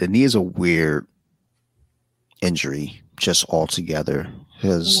knee. The knee is a weird injury just altogether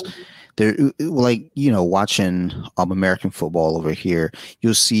because they're like, watching American football over here,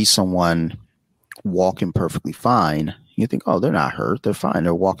 you'll see someone walking perfectly fine. You think, oh, they're not hurt, they're fine,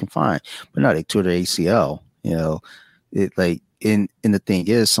 they're walking fine, but no, they tore their ACL. It like, and the thing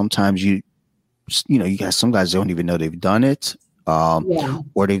is, sometimes you got some guys don't even know they've done it,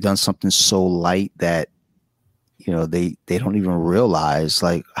 or they've done something so light that they don't even realize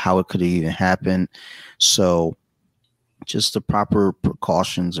like how it could even happen. So just the proper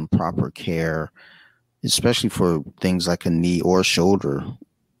precautions and proper care, especially for things like a knee or a shoulder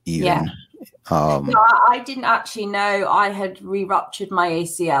even. I didn't actually know I had re-ruptured my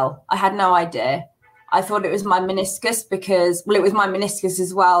ACL. I had no idea. I thought it was my meniscus because, it was my meniscus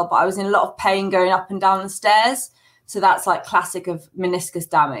as well, but I was in a lot of pain going up and down the stairs. So that's like classic of meniscus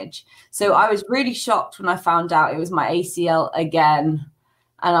damage. So I was really shocked when I found out it was my ACL again.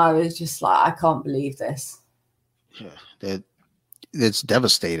 And I was just like, I can't believe this. Yeah, it's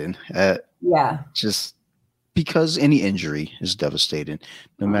devastating. Just because any injury is devastating,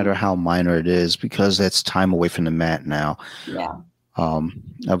 no matter how minor it is, because that's time away from the mat now. Yeah. I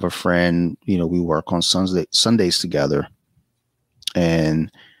have a friend, we work on Sundays together,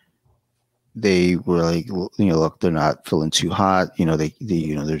 and they were like, look, they're not feeling too hot.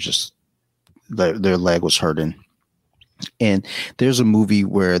 They're just, their leg was hurting. And there's a movie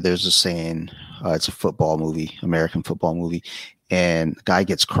where there's a saying, it's a football movie, American football movie, and the guy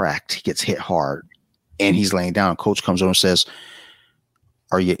gets cracked, he gets hit hard, and he's laying down. Coach comes over and says,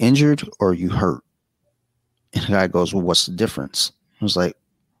 are you injured or are you hurt? And the guy goes, well, what's the difference? I was like,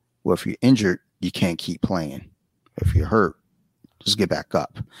 well, if you're injured, you can't keep playing. If you're hurt, just get back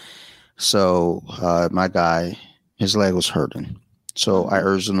up. So my guy, his leg was hurting. So I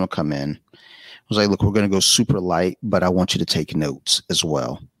urged him to come in. I was like, look, we're going to go super light, but I want you to take notes as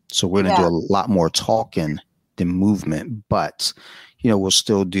well. So we're going to do a lot more talking than movement, but we'll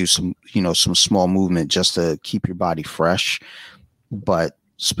still do some small movement just to keep your body fresh. But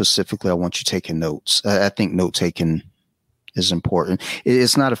specifically, I want you taking notes. I think note taking is important.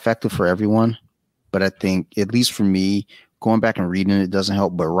 It's not effective for everyone, but I think, at least for me, going back and reading it doesn't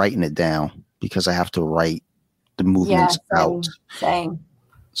help, but writing it down, because I have to write the movements out. Same.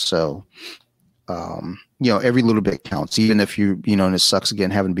 So, every little bit counts, even if and it sucks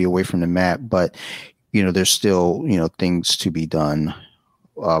again having to be away from the mat, but there's still, things to be done,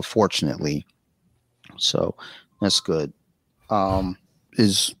 fortunately. So that's good.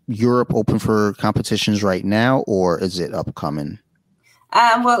 Is Europe open for competitions right now, or is it upcoming?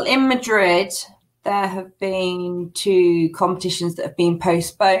 Well, in Madrid, there have been 2 competitions that have been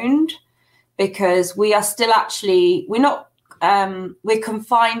postponed because we are still we're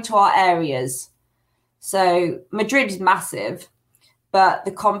confined to our areas. So Madrid is massive, but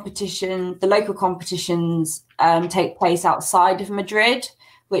the local competitions take place outside of Madrid,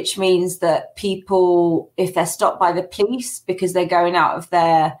 which means that people, if they're stopped by the police because they're going out of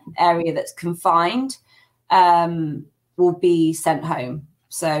their area that's confined, will be sent home.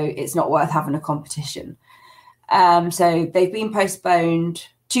 So it's not worth having a competition. So they've been postponed.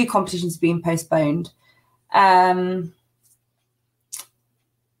 2 competitions have been postponed. And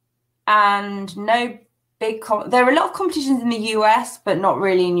no big there are a lot of competitions in the US, but not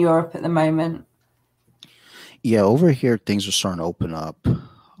really in Europe at the moment. Yeah, over here things are starting to open up.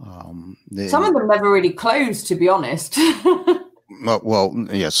 Some of them never really closed, to be honest. Well,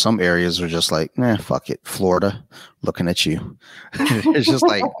 yeah, some areas are just like, nah, fuck it. Florida, looking at you. It's just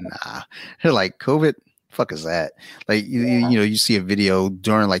like, nah. They're like, COVID, fuck is that? Like, you see a video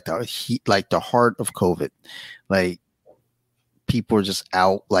during like the heat, like the heart of COVID, like people are just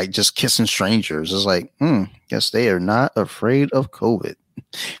out, like just kissing strangers. It's like, guess they are not afraid of COVID.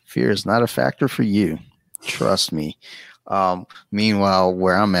 Fear is not a factor for you. Trust me. Meanwhile,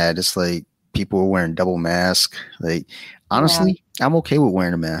 where I'm at, it's like people are wearing double mask. Like, honestly, I'm okay with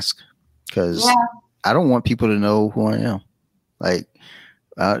wearing a mask because I don't want people to know who I am. Like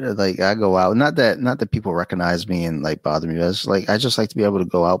I go out, not that people recognize me and like bother me. I just like to be able to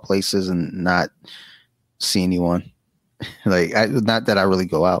go out places and not see anyone. Like, not that I really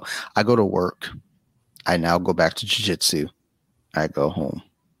go out. I go to work. I now go back to jiu-jitsu. I go home.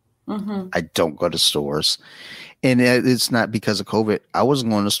 Mm-hmm. I don't go to stores. And it's not because of COVID. I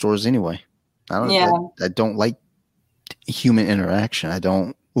wasn't going to stores anyway. I don't like human interaction. I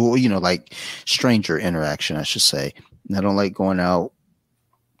don't, like stranger interaction, I should say. I don't like going out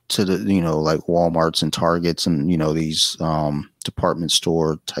to the, like Walmarts and Targets and, these department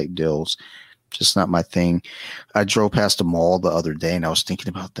store type deals. Just not my thing. I drove past the mall the other day and I was thinking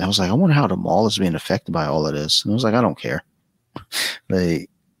about that. I was like, I wonder how the mall is being affected by all of this. And I was like, I don't care. Like,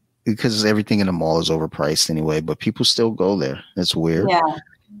 because everything in the mall is overpriced anyway, but people still go there. It's weird. Yeah.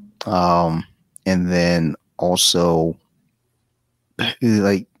 And then also,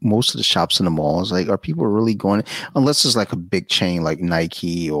 like most of the shops in the malls, like, are people really going, unless it's like a big chain like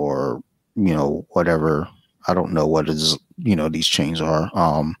Nike or, whatever. I don't know what is, these chains are.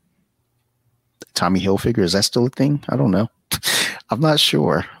 Tommy Hilfiger, is that still a thing? I don't know. I'm not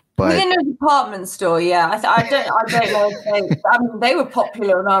sure. But within a department store, yeah. I don't know. They were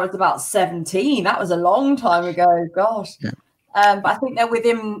popular when I was about 17. That was a long time ago. Gosh. Yeah. But I think they're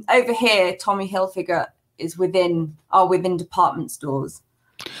within, over here, Tommy Hilfiger is within department stores.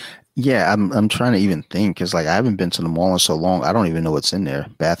 Yeah, I'm trying to even think, because like I haven't been to the mall in so long. I don't even know what's in there.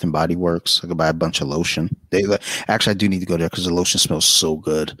 Bath and Body Works. I could buy a bunch of lotion. Actually, I do need to go there because the lotion smells so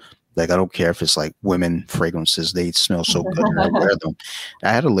good. Like, I don't care if it's like women fragrances. They smell so good when I wear them.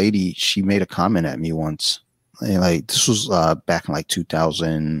 I had a lady, she made a comment at me once. And like, this was back in like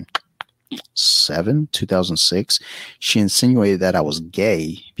 2007, 2006. She insinuated that I was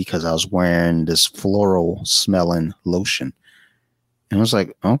gay because I was wearing this floral smelling lotion. And I was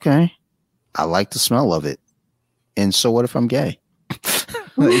like, okay, I like the smell of it. And so what if I'm gay?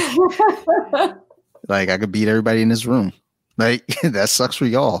 like I could beat everybody in this room. Like, that sucks for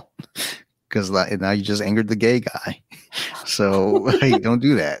y'all, because now you just angered the gay guy. So like, don't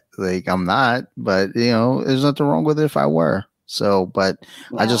do that. Like, I'm not, but there's nothing wrong with it if I were. So, but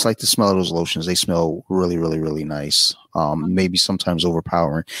yeah. I just like the smell of those lotions. They smell really, really, really nice. Maybe sometimes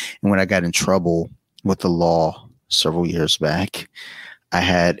overpowering. And when I got in trouble with the law several years back, I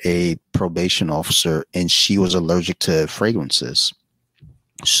had a probation officer and she was allergic to fragrances.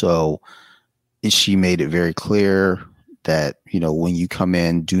 So she made it very clear that, when you come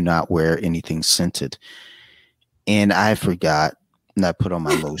in, do not wear anything scented. And I forgot, and I put on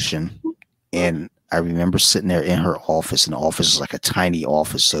my lotion. And I remember sitting there in her office, and the office is like a tiny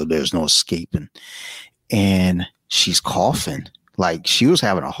office, so there's no escaping. And she's coughing, like she was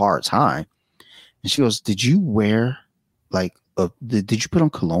having a hard time. And she goes, "Did you wear like did you put on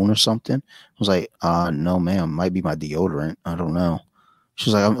cologne or something?" I was like, no, ma'am. Might be my deodorant. I don't know." She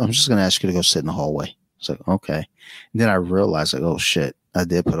was like, I'm just gonna ask you to go sit in the hallway." It's like, okay. And then I realized, like, oh shit, I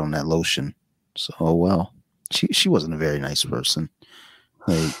did put on that lotion. So, oh well. She wasn't a very nice person.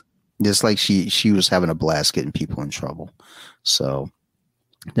 Like, just like she was having a blast getting people in trouble. So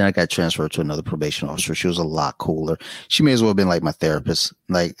then I got transferred to another probation officer. She was a lot cooler. She may as well have been like my therapist.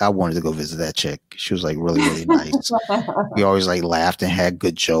 Like, I wanted to go visit that chick. She was like really, really nice. We always like laughed and had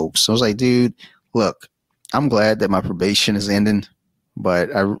good jokes. So I was like, dude, look, I'm glad that my probation is ending, but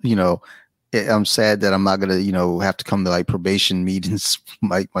I'm sad that I'm not gonna, have to come to like probation meetings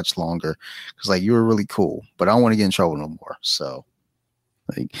like much longer, because like you were really cool, but I don't want to get in trouble no more. So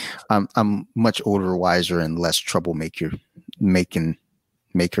like I'm much older, wiser, and less troublemaker makery.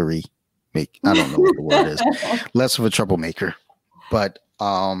 I don't know what the word is. Less of a troublemaker. But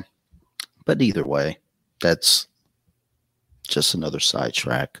either way, that's just another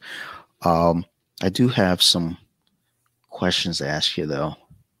sidetrack. I do have some questions to ask you though.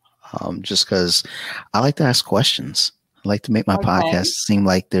 Just because I like to ask questions. I like to make my podcast seem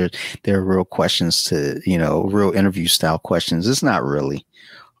like they're real questions to, real interview style questions. It's not really.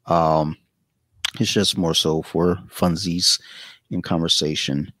 It's just more so for funsies in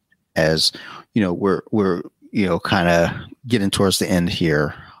conversation, as we're kind of getting towards the end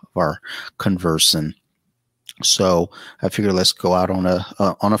here of our conversing. So I figured let's go out on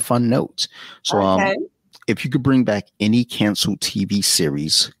a fun note. So if you could bring back any canceled TV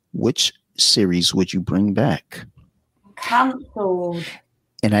series, which series would you bring back? Cancelled.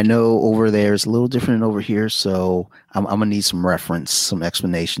 And I know over there is a little different than over here, so I'm gonna need some reference, some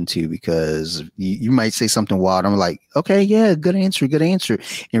explanation too, because you might say something wild. I'm like, okay, yeah, good answer.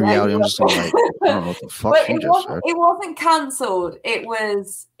 In reality, I'm just like, I don't know what the fuck but you just said. It wasn't cancelled.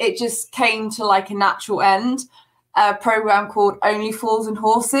 It just came to like a natural end. A program called Only Fools and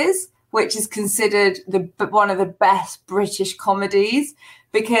Horses, which is considered one of the best British comedies,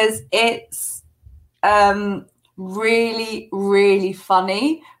 because it's really, really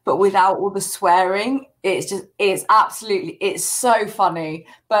funny, but without all the swearing. It's so funny.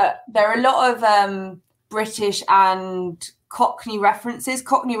 But there are a lot of British and Cockney references.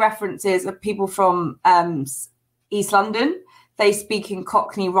 Cockney references are people from East London. They speak in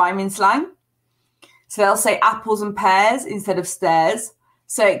Cockney rhyming slang. So they'll say apples and pears instead of stairs.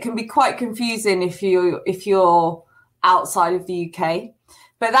 So it can be quite confusing if you're outside of the UK.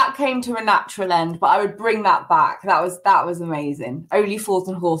 But that came to a natural end. But I would bring that back. That was amazing. Only Fools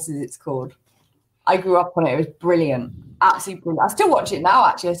and Horses, it's called. I grew up on it. It was brilliant. Absolutely brilliant. I still watch it now,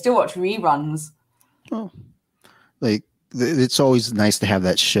 actually. I still watch reruns. Oh, like it's always nice to have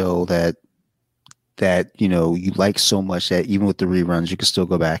that show that you like so much that even with the reruns, you can still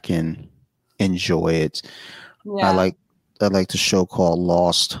go back and enjoy it. Yeah. I like the show called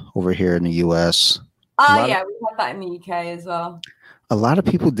Lost over here in the US. Oh, yeah, we have that in the UK as well. A lot of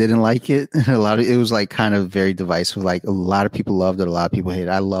people didn't like it. It was like kind of very divisive. Like a lot of people loved it, a lot of people hated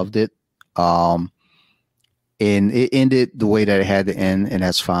it. I loved it. And it ended the way that it had to end, and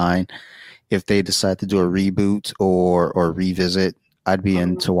that's fine. If they decide to do a reboot or revisit, I'd be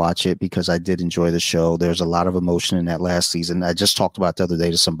in to watch it, because I did enjoy the show. There's a lot of emotion in that last season. I just talked about the other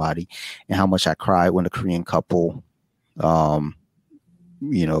day to somebody and how much I cried when a Korean couple,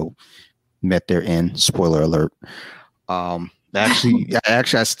 met their end. Spoiler alert. Actually,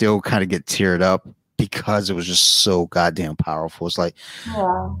 I still kind of get teared up because it was just so goddamn powerful. It's like,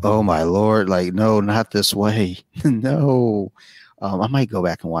 oh my Lord, like, no, not this way. No. I might go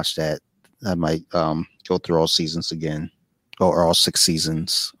back and watch that. I might go through all seasons again, or all 6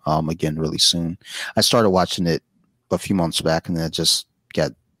 seasons again really soon. I started watching it a few months back, and then I just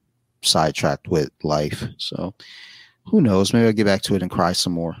got sidetracked with life. So who knows? Maybe I'll get back to it and cry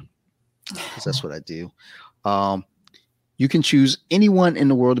some more, because that's what I do. You can choose anyone in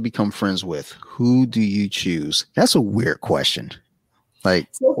the world to become friends with. Who do you choose? That's a weird question. Like,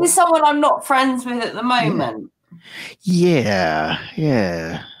 so this is someone I'm not friends with at the moment. Yeah.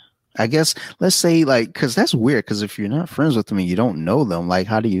 I guess let's say, like, because that's weird. Because if you're not friends with them and you don't know them, like,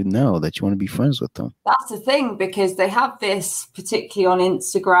 how do you know that you want to be friends with them? That's the thing, because they have this, particularly on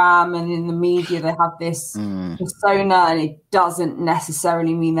Instagram and in the media, they have this persona, and it doesn't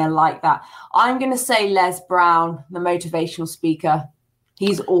necessarily mean they're like that. I'm going to say Les Brown, the motivational speaker.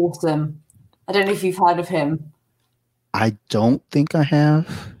 He's awesome. I don't know if you've heard of him. I don't think I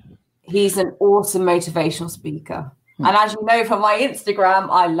have. He's an awesome motivational speaker. And as you know from my Instagram,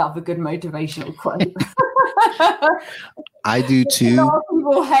 I love a good motivational quote. I do too. A lot of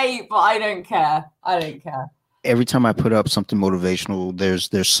people hate, but I don't care. Every time I put up something motivational,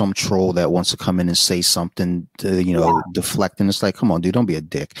 there's some troll that wants to come in and say something to, deflect. And it's like, come on, dude, don't be a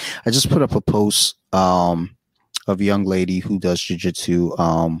dick. I just put up a post of a young lady who does jiu-jitsu.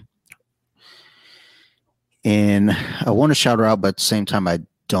 And I want to shout her out, but at the same time, I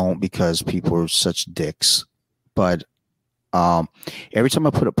don't, because people are such dicks. But every time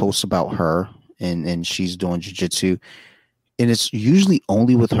I put a post about her and she's doing jiu-jitsu, and it's usually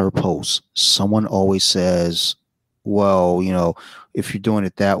only with her posts, someone always says, well, if you're doing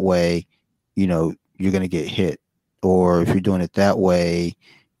it that way, you're going to get hit. Or if you're doing it that way,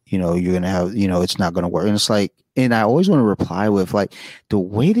 you're going to have, it's not going to work. And it's like, and I always want to reply with, like, the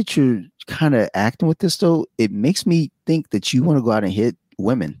way that you're kind of acting with this, though, it makes me think that you want to go out and hit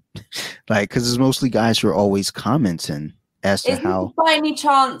women. Like, because it's mostly guys who are always commenting as to how. By any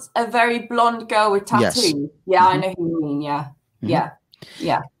chance a very blonde girl with tattoos? Yes. Yeah, I know who you mean. Yeah. Mm-hmm.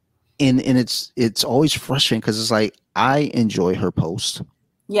 Yeah. And it's always frustrating, because it's like, I enjoy her post.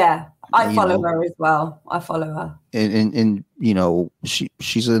 Yeah, I follow her as well. I follow her. And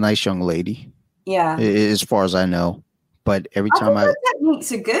she's a nice young lady. Yeah. As far as I know. But every time her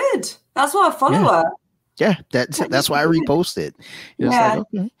techniques are good. That's why I follow her. Yeah, that's why I reposted. It's like,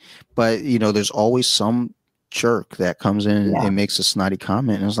 okay. But there's always some jerk that comes in and makes a snotty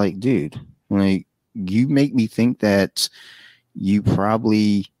comment. And it's like, dude, like, you make me think that you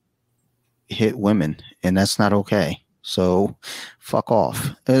probably hit women, and that's not okay. So fuck off.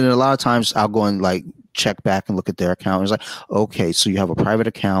 And a lot of times I'll go and like check back and look at their account. It's like, okay, so you have a private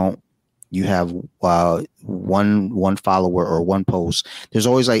account, you have one follower or one post. There's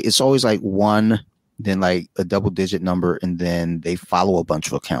always like, it's always like one, then like a double-digit number, and then they follow a bunch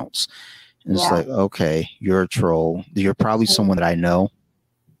of accounts. And it's like, okay, you're a troll. You're probably someone that I know.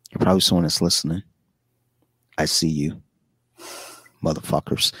 You're probably someone that's listening. I see you,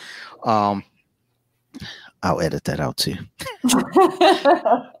 motherfuckers. I'll edit that out too.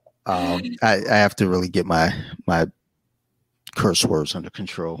 I have to really get my curse words under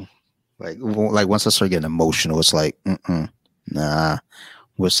control. Like once I start getting emotional, it's like, nah,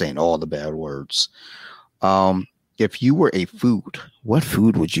 we're saying all the bad words. If you were a food, what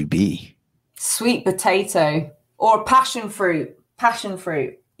food would you be? Sweet potato or passion fruit. Passion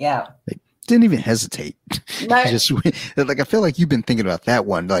fruit. Yeah. Didn't even hesitate. No. Just like, I feel like you've been thinking about that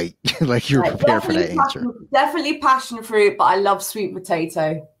one, like you're prepared for that answer. Definitely passion fruit, but I love sweet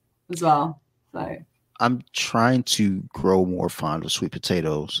potato as well. So I'm trying to grow more fond of sweet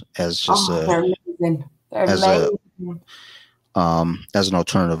potatoes as just they're amazing. They're amazing. As an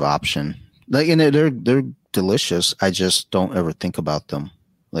alternative option. Like, and they're delicious. I just don't ever think about them.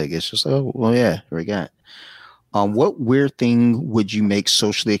 Like, it's just, oh well, yeah, here we got. What weird thing would you make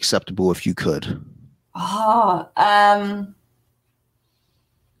socially acceptable if you could? That's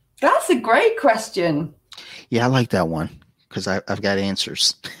a great question. Yeah, I like that one because I've got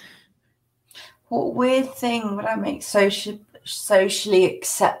answers. What weird thing would I make socially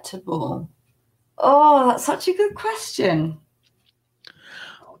acceptable? Oh, that's such a good question.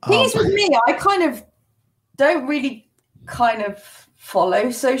 Thing is, with me, I kind of don't really kind of follow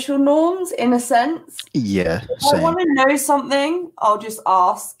social norms in a sense. Yeah. If I want to know something, I'll just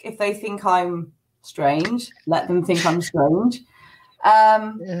ask. If they think I'm strange, let them think I'm strange.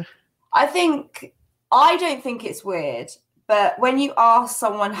 I don't think it's weird, but when you ask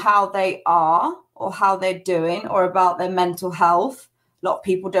someone how they are or how they're doing or about their mental health, a lot of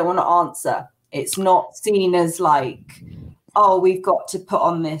people don't want to answer. It's not seen as like, oh, we've got to put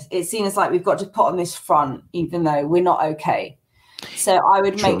on this. It's seen as like we've got to put on this front, even though we're not okay. So I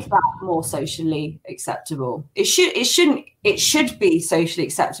would make that more socially acceptable. It should be socially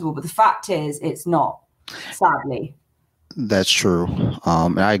acceptable, but the fact is it's not, sadly. That's true.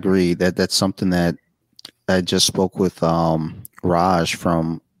 And I agree that's something that I just spoke with Raj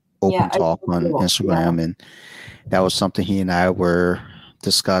from Open Talk on Instagram, and that was something he and I were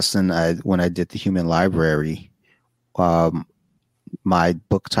discussing when I did the Human Library. My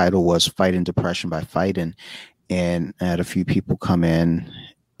book title was Fighting Depression by Fighting. And I had a few people come in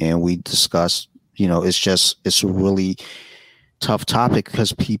and we discussed, it's a really tough topic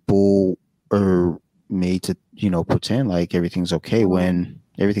because people are made to, pretend like everything's okay when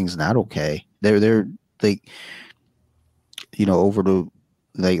everything's not okay. They're like, over the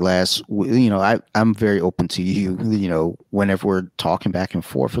last, I'm very open to you, whenever we're talking back and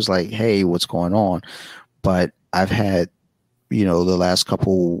forth, it's like, hey, what's going on? But I've had, the last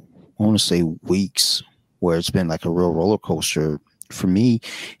couple, I want to say weeks, where it's been like a real roller coaster for me.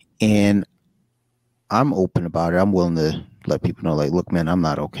 And I'm open about it. I'm willing to let people know, like, look, man, I'm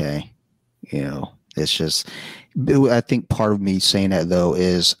not okay. You know, it's just, I think part of me saying that though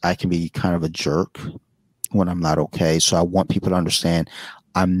is I can be kind of a jerk when I'm not okay. So I want people to understand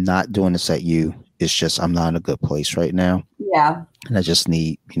I'm not doing this at you. It's just I'm not in a good place right now. Yeah. And I just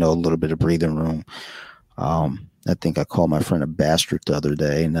need, a little bit of breathing room. I think I called my friend a bastard the other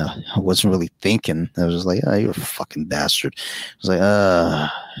day, and I wasn't really thinking. I was just like, "Oh, you're a fucking bastard." I was like,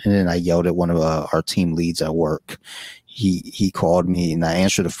 and then I yelled at one of our team leads at work. He called me, and I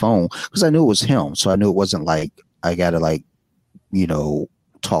answered the phone because I knew it was him. So I knew it wasn't like I got to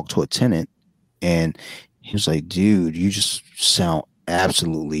talk to a tenant. And he was like, "Dude, you just sound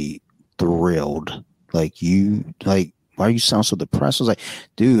absolutely thrilled. Like why do you sound so depressed?" I was like,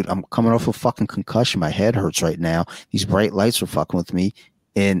 "Dude, I'm coming off a fucking concussion. My head hurts right now. These bright lights are fucking with me."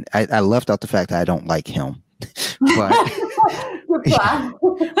 And I left out the fact that I don't like him. But, but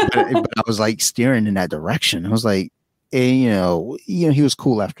I was like steering in that direction. I was like, he was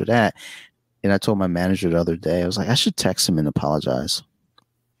cool after that. And I told my manager the other day, I was like, I should text him and apologize.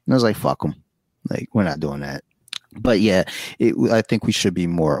 And I was like, fuck him. Like, we're not doing that. But yeah, I think we should be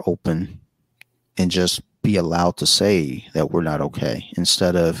more open and just be allowed to say that we're not okay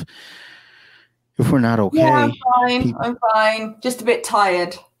instead of, if we're not okay. Yeah, I'm fine. Just a bit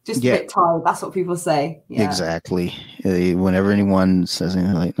tired. A bit tired. That's what people say. Yeah. Exactly. Whenever anyone says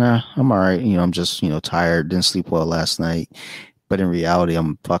anything like, nah, I'm all right. I'm just, tired. Didn't sleep well last night. But in reality,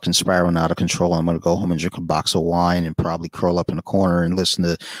 I'm fucking spiraling out of control. I'm going to go home and drink a box of wine and probably curl up in a corner and listen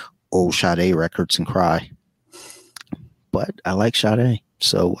to old Sade records and cry. But I like Sade.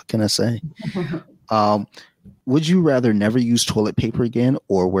 So what can I say? Would you rather never use toilet paper again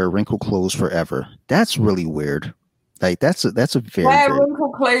or wear wrinkled clothes forever? That's really weird. Like that's a very wear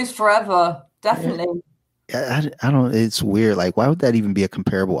wrinkled clothes forever. Definitely. I don't. It's weird. Like, why would that even be a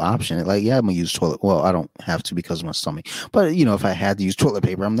comparable option? Like, yeah, I'm gonna use toilet. Well, I don't have to because of my stomach. But if I had to use toilet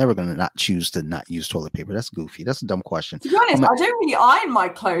paper, I'm never gonna not choose to not use toilet paper. That's goofy. That's a dumb question. To be honest, I don't really iron my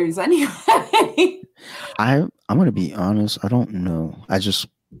clothes anyway. I'm gonna be honest. I don't know.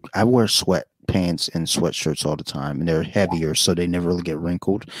 I wear sweatpants and sweatshirts all the time, and they're heavier, so they never really get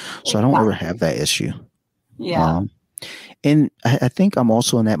wrinkled. So I don't ever have that issue. Yeah. And I think I'm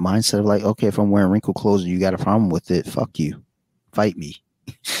also in that mindset of like, okay, if I'm wearing wrinkled clothes and you got a problem with it, fuck you. Fight me.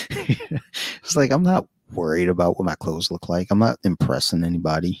 It's like, I'm not worried about what my clothes look like. I'm not impressing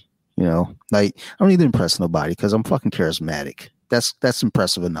anybody, like I don't need to impress nobody because I'm fucking charismatic. That's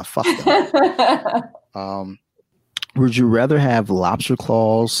impressive enough. Fuck them. Would you rather have lobster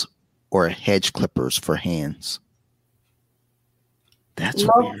claws or hedge clippers for hands? That's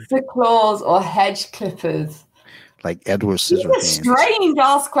lobster weird. Claws or hedge clippers. Like Edward Scissorhands. Strange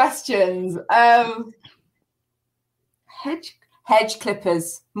ass questions. Hedge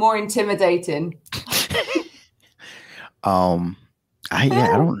clippers, more intimidating. I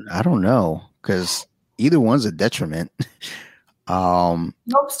don't know, because either one's a detriment.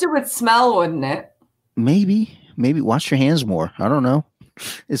 Lobster would smell, wouldn't it? Maybe wash your hands more. I don't know.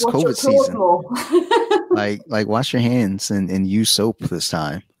 It's wash COVID season. like wash your hands and use soap this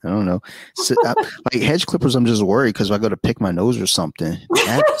time. I don't know. So, like hedge clippers, I'm just worried because if I go to pick my nose or something,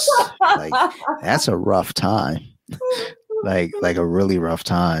 that's a rough time. like a really rough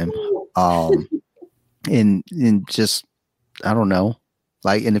time. And just I don't know.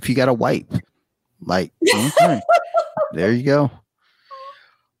 Like, and if you got a wipe, like okay, there you go.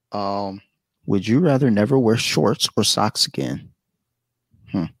 Would you rather never wear shorts or socks again?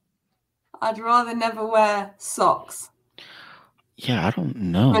 I'd rather never wear socks. Yeah, I don't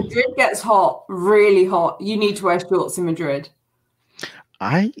know. Madrid gets hot, really hot. You need to wear shorts in Madrid.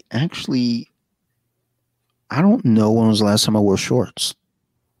 I don't know when was the last time I wore shorts.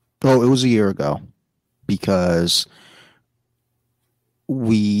 Oh, it was a year ago because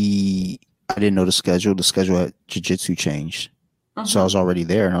I didn't know the schedule. The schedule at jiu-jitsu changed. So I was already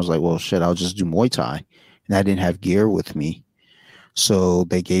there and I was like, well, shit, I'll just do Muay Thai. And I didn't have gear with me. So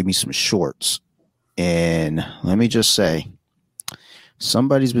they gave me some shorts. And let me just say,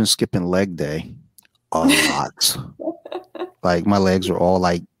 somebody's been skipping leg day a lot. Like my legs were all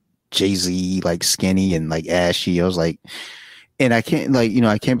like Jay-Z, like skinny and like ashy. I was like, and I can't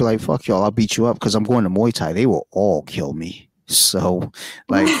I can't be like, fuck y'all, I'll beat you up because I'm going to Muay Thai. They will all kill me. So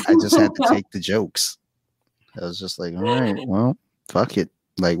like I just had to take the jokes. I was just like, all right, well, fuck it.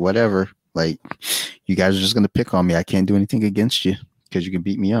 Like whatever. Like you guys are just gonna pick on me. I can't do anything against you because you can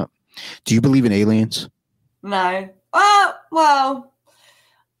beat me up. Do you believe in aliens? No. Well,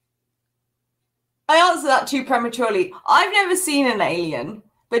 I answered that too prematurely. I've never seen an alien,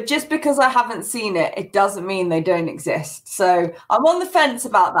 But just because I haven't seen it, it doesn't mean they don't exist. So I'm on the fence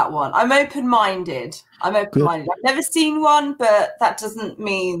about that one. I'm open-minded. I've never seen one, but that doesn't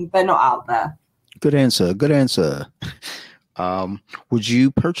mean they're not out there. Good answer. Good answer. Would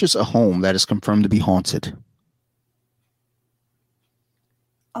you purchase a home that is confirmed to be haunted?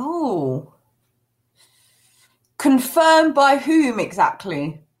 Oh. Confirmed by whom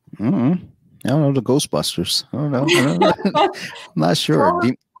exactly? I don't know, the Ghostbusters. I don't know. I'm not sure.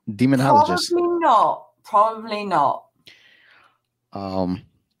 Demonologist. Probably not.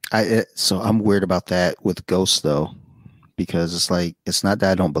 So I'm weird about that with ghosts though, because it's like it's not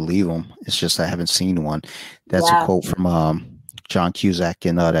that I don't believe them. It's just I haven't seen one. That's a quote from John Cusack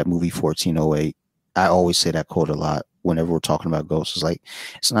in that movie 1408. I always say that quote a lot whenever we're talking about ghosts. It's like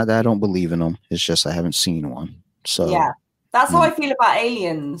it's not that I don't believe in them. It's just I haven't seen one. So yeah. That's how I feel about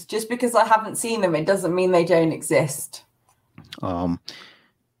aliens. Just because I haven't seen them, it doesn't mean they don't exist.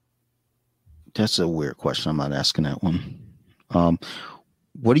 That's a weird question. I'm not asking that one.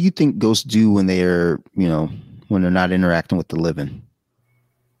 What do you think ghosts do when they're, when they're not interacting with the living?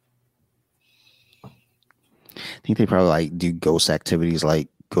 I think they probably like do ghost activities, like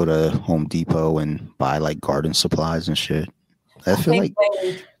go to Home Depot and buy like garden supplies and shit. I feel like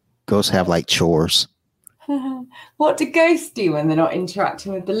ghosts have like chores. What do ghosts do when they're not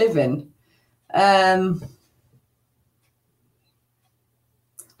interacting with the living? I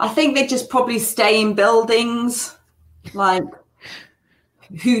think they just probably stay in buildings, like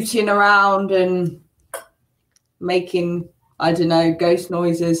hooting around and making, I don't know, ghost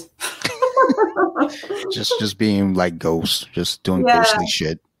noises. just being like ghosts, just doing ghostly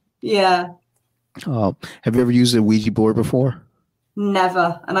shit. Yeah. Have you ever used a Ouija board before?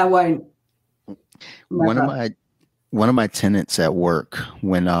 Never, and I won't. Never. One of my tenants at work,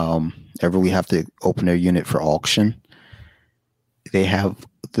 when ever we have to open their unit for auction, they have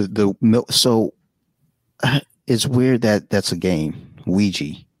the so it's weird that that's a game,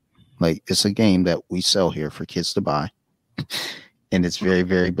 Ouija. Like it's a game that we sell here for kids to buy, and it's very,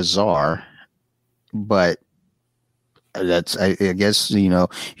 very bizarre. But that's I guess you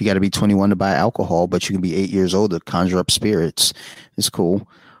got to be 21 to buy alcohol, but you can be 8 years old to conjure up spirits. It's cool,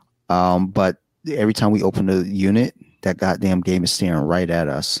 but every time we open the unit, that goddamn game is staring right at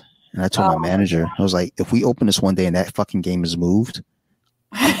us. And I told my manager, I was like, if we open this one day and that fucking game is moved,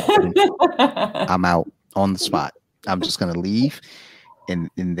 I'm out on the spot. I'm just going to leave and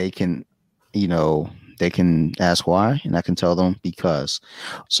they can, they can ask why, and I can tell them because.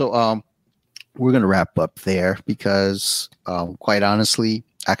 So we're going to wrap up there because quite honestly,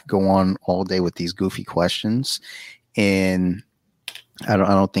 I could go on all day with these goofy questions, and I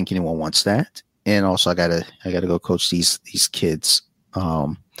don't think anyone wants that. And also I gotta go coach these kids,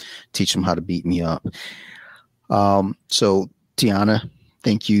 teach them how to beat me up. So Tiana,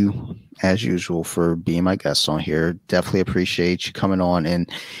 thank you as usual for being my guest on here. Definitely appreciate you coming on and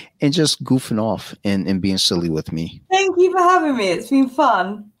just goofing off and being silly with me. Thank you for having me. It's been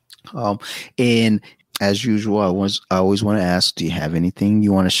fun. And as usual, I always want to ask, do you have anything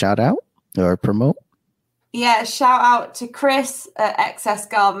you want to shout out or promote? Yeah, shout out to Chris at XS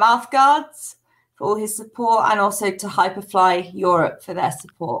Guard Mouthguards for all his support, and also to Hyperfly Europe for their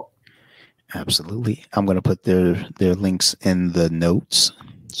support. Absolutely. I'm going to put their links in the notes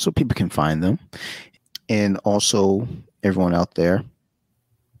so people can find them. And also, everyone out there,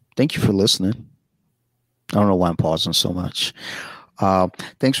 thank you for listening. I don't know why I'm pausing so much.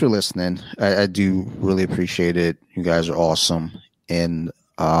 Thanks for listening. I do really appreciate it. You guys are awesome. And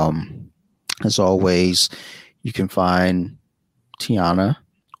as always, you can find Tiana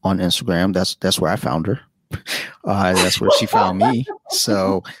on Instagram. That's where I found her. That's where she found me.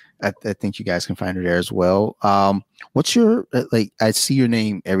 So I think you guys can find her there as well. What's your I see your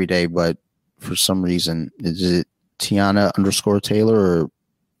name every day, but for some reason, is it Tiana_Taylor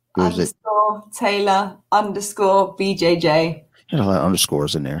or is it Taylor _BJJ? You know, a lot of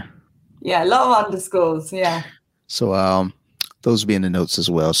underscores in there. Yeah, a lot of underscores. Yeah. So those will be in the notes as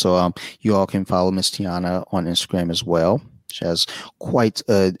well. So you all can follow Miss Tiana on Instagram as well. She has quite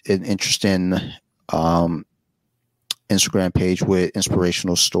an interesting Instagram page with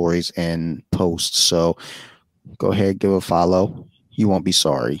inspirational stories and posts. So go ahead, give a follow. You won't be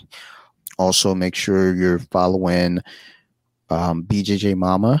sorry. Also, make sure you're following BJJ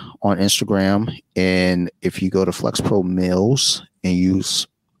Mama on Instagram. And if you go to FlexPro Meals and use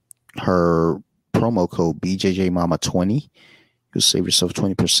her promo code BJJ Mama 20, you'll save yourself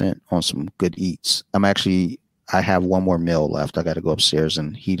 20% on some good eats. I have one more meal left. I got to go upstairs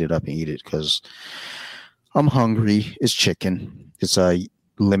and heat it up and eat it because I'm hungry. It's chicken. It's a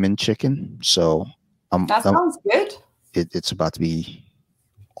lemon chicken. So that sounds good. It's about to be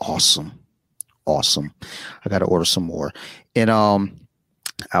Awesome. I got to order some more. And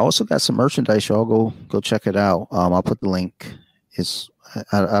I also got some merchandise. Y'all go check it out. I'll put the link.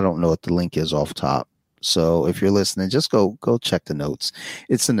 I don't know what the link is off top. So if you're listening, just go check the notes.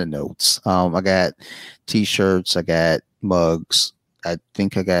 It's in the notes. I got t-shirts, I got mugs, I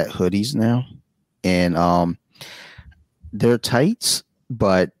think I got hoodies now. And they're tights,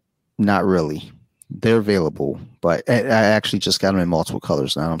 but not really. They're available, but I actually just got them in multiple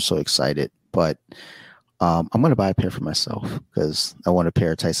colors now. I'm so excited. But I'm gonna buy a pair for myself because I want a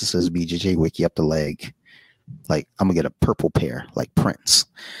pair of tights that says BJJ Wiki up the leg. Like I'm gonna get a purple pair, like Prince.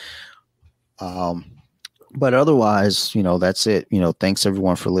 But otherwise, that's it. Thanks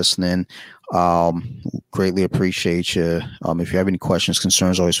everyone for listening. Greatly appreciate you. If you have any questions,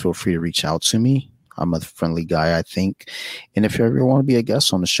 concerns, always feel free to reach out to me. I'm a friendly guy, I think. And if you ever want to be a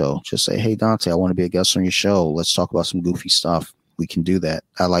guest on the show, just say, hey, Dante, I want to be a guest on your show. Let's talk about some goofy stuff. We can do that.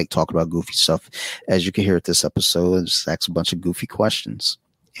 I like talking about goofy stuff. As you can hear at this episode, just ask a bunch of goofy questions.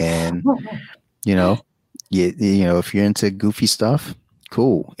 And, if you're into goofy stuff,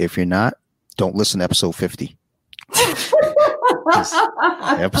 cool. If you're not, don't listen to episode 50.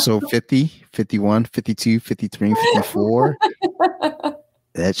 Episode 50, 51, 52, 53, 54.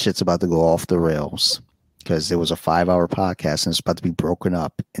 That shit's about to go off the rails because there was a 5-hour podcast and it's about to be broken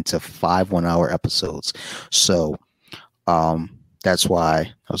up into 5 1-hour episodes. So that's why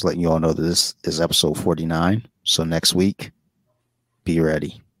I was letting you all know that this is episode 49. So next week, be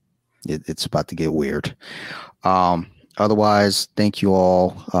ready. It's about to get weird. Otherwise, thank you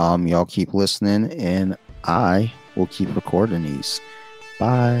all. Y'all keep listening and I will keep recording these.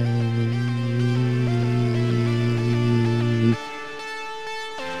 Bye.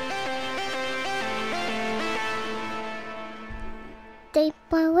 Deep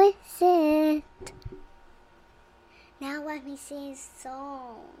with it. Now let me sing a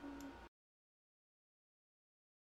song.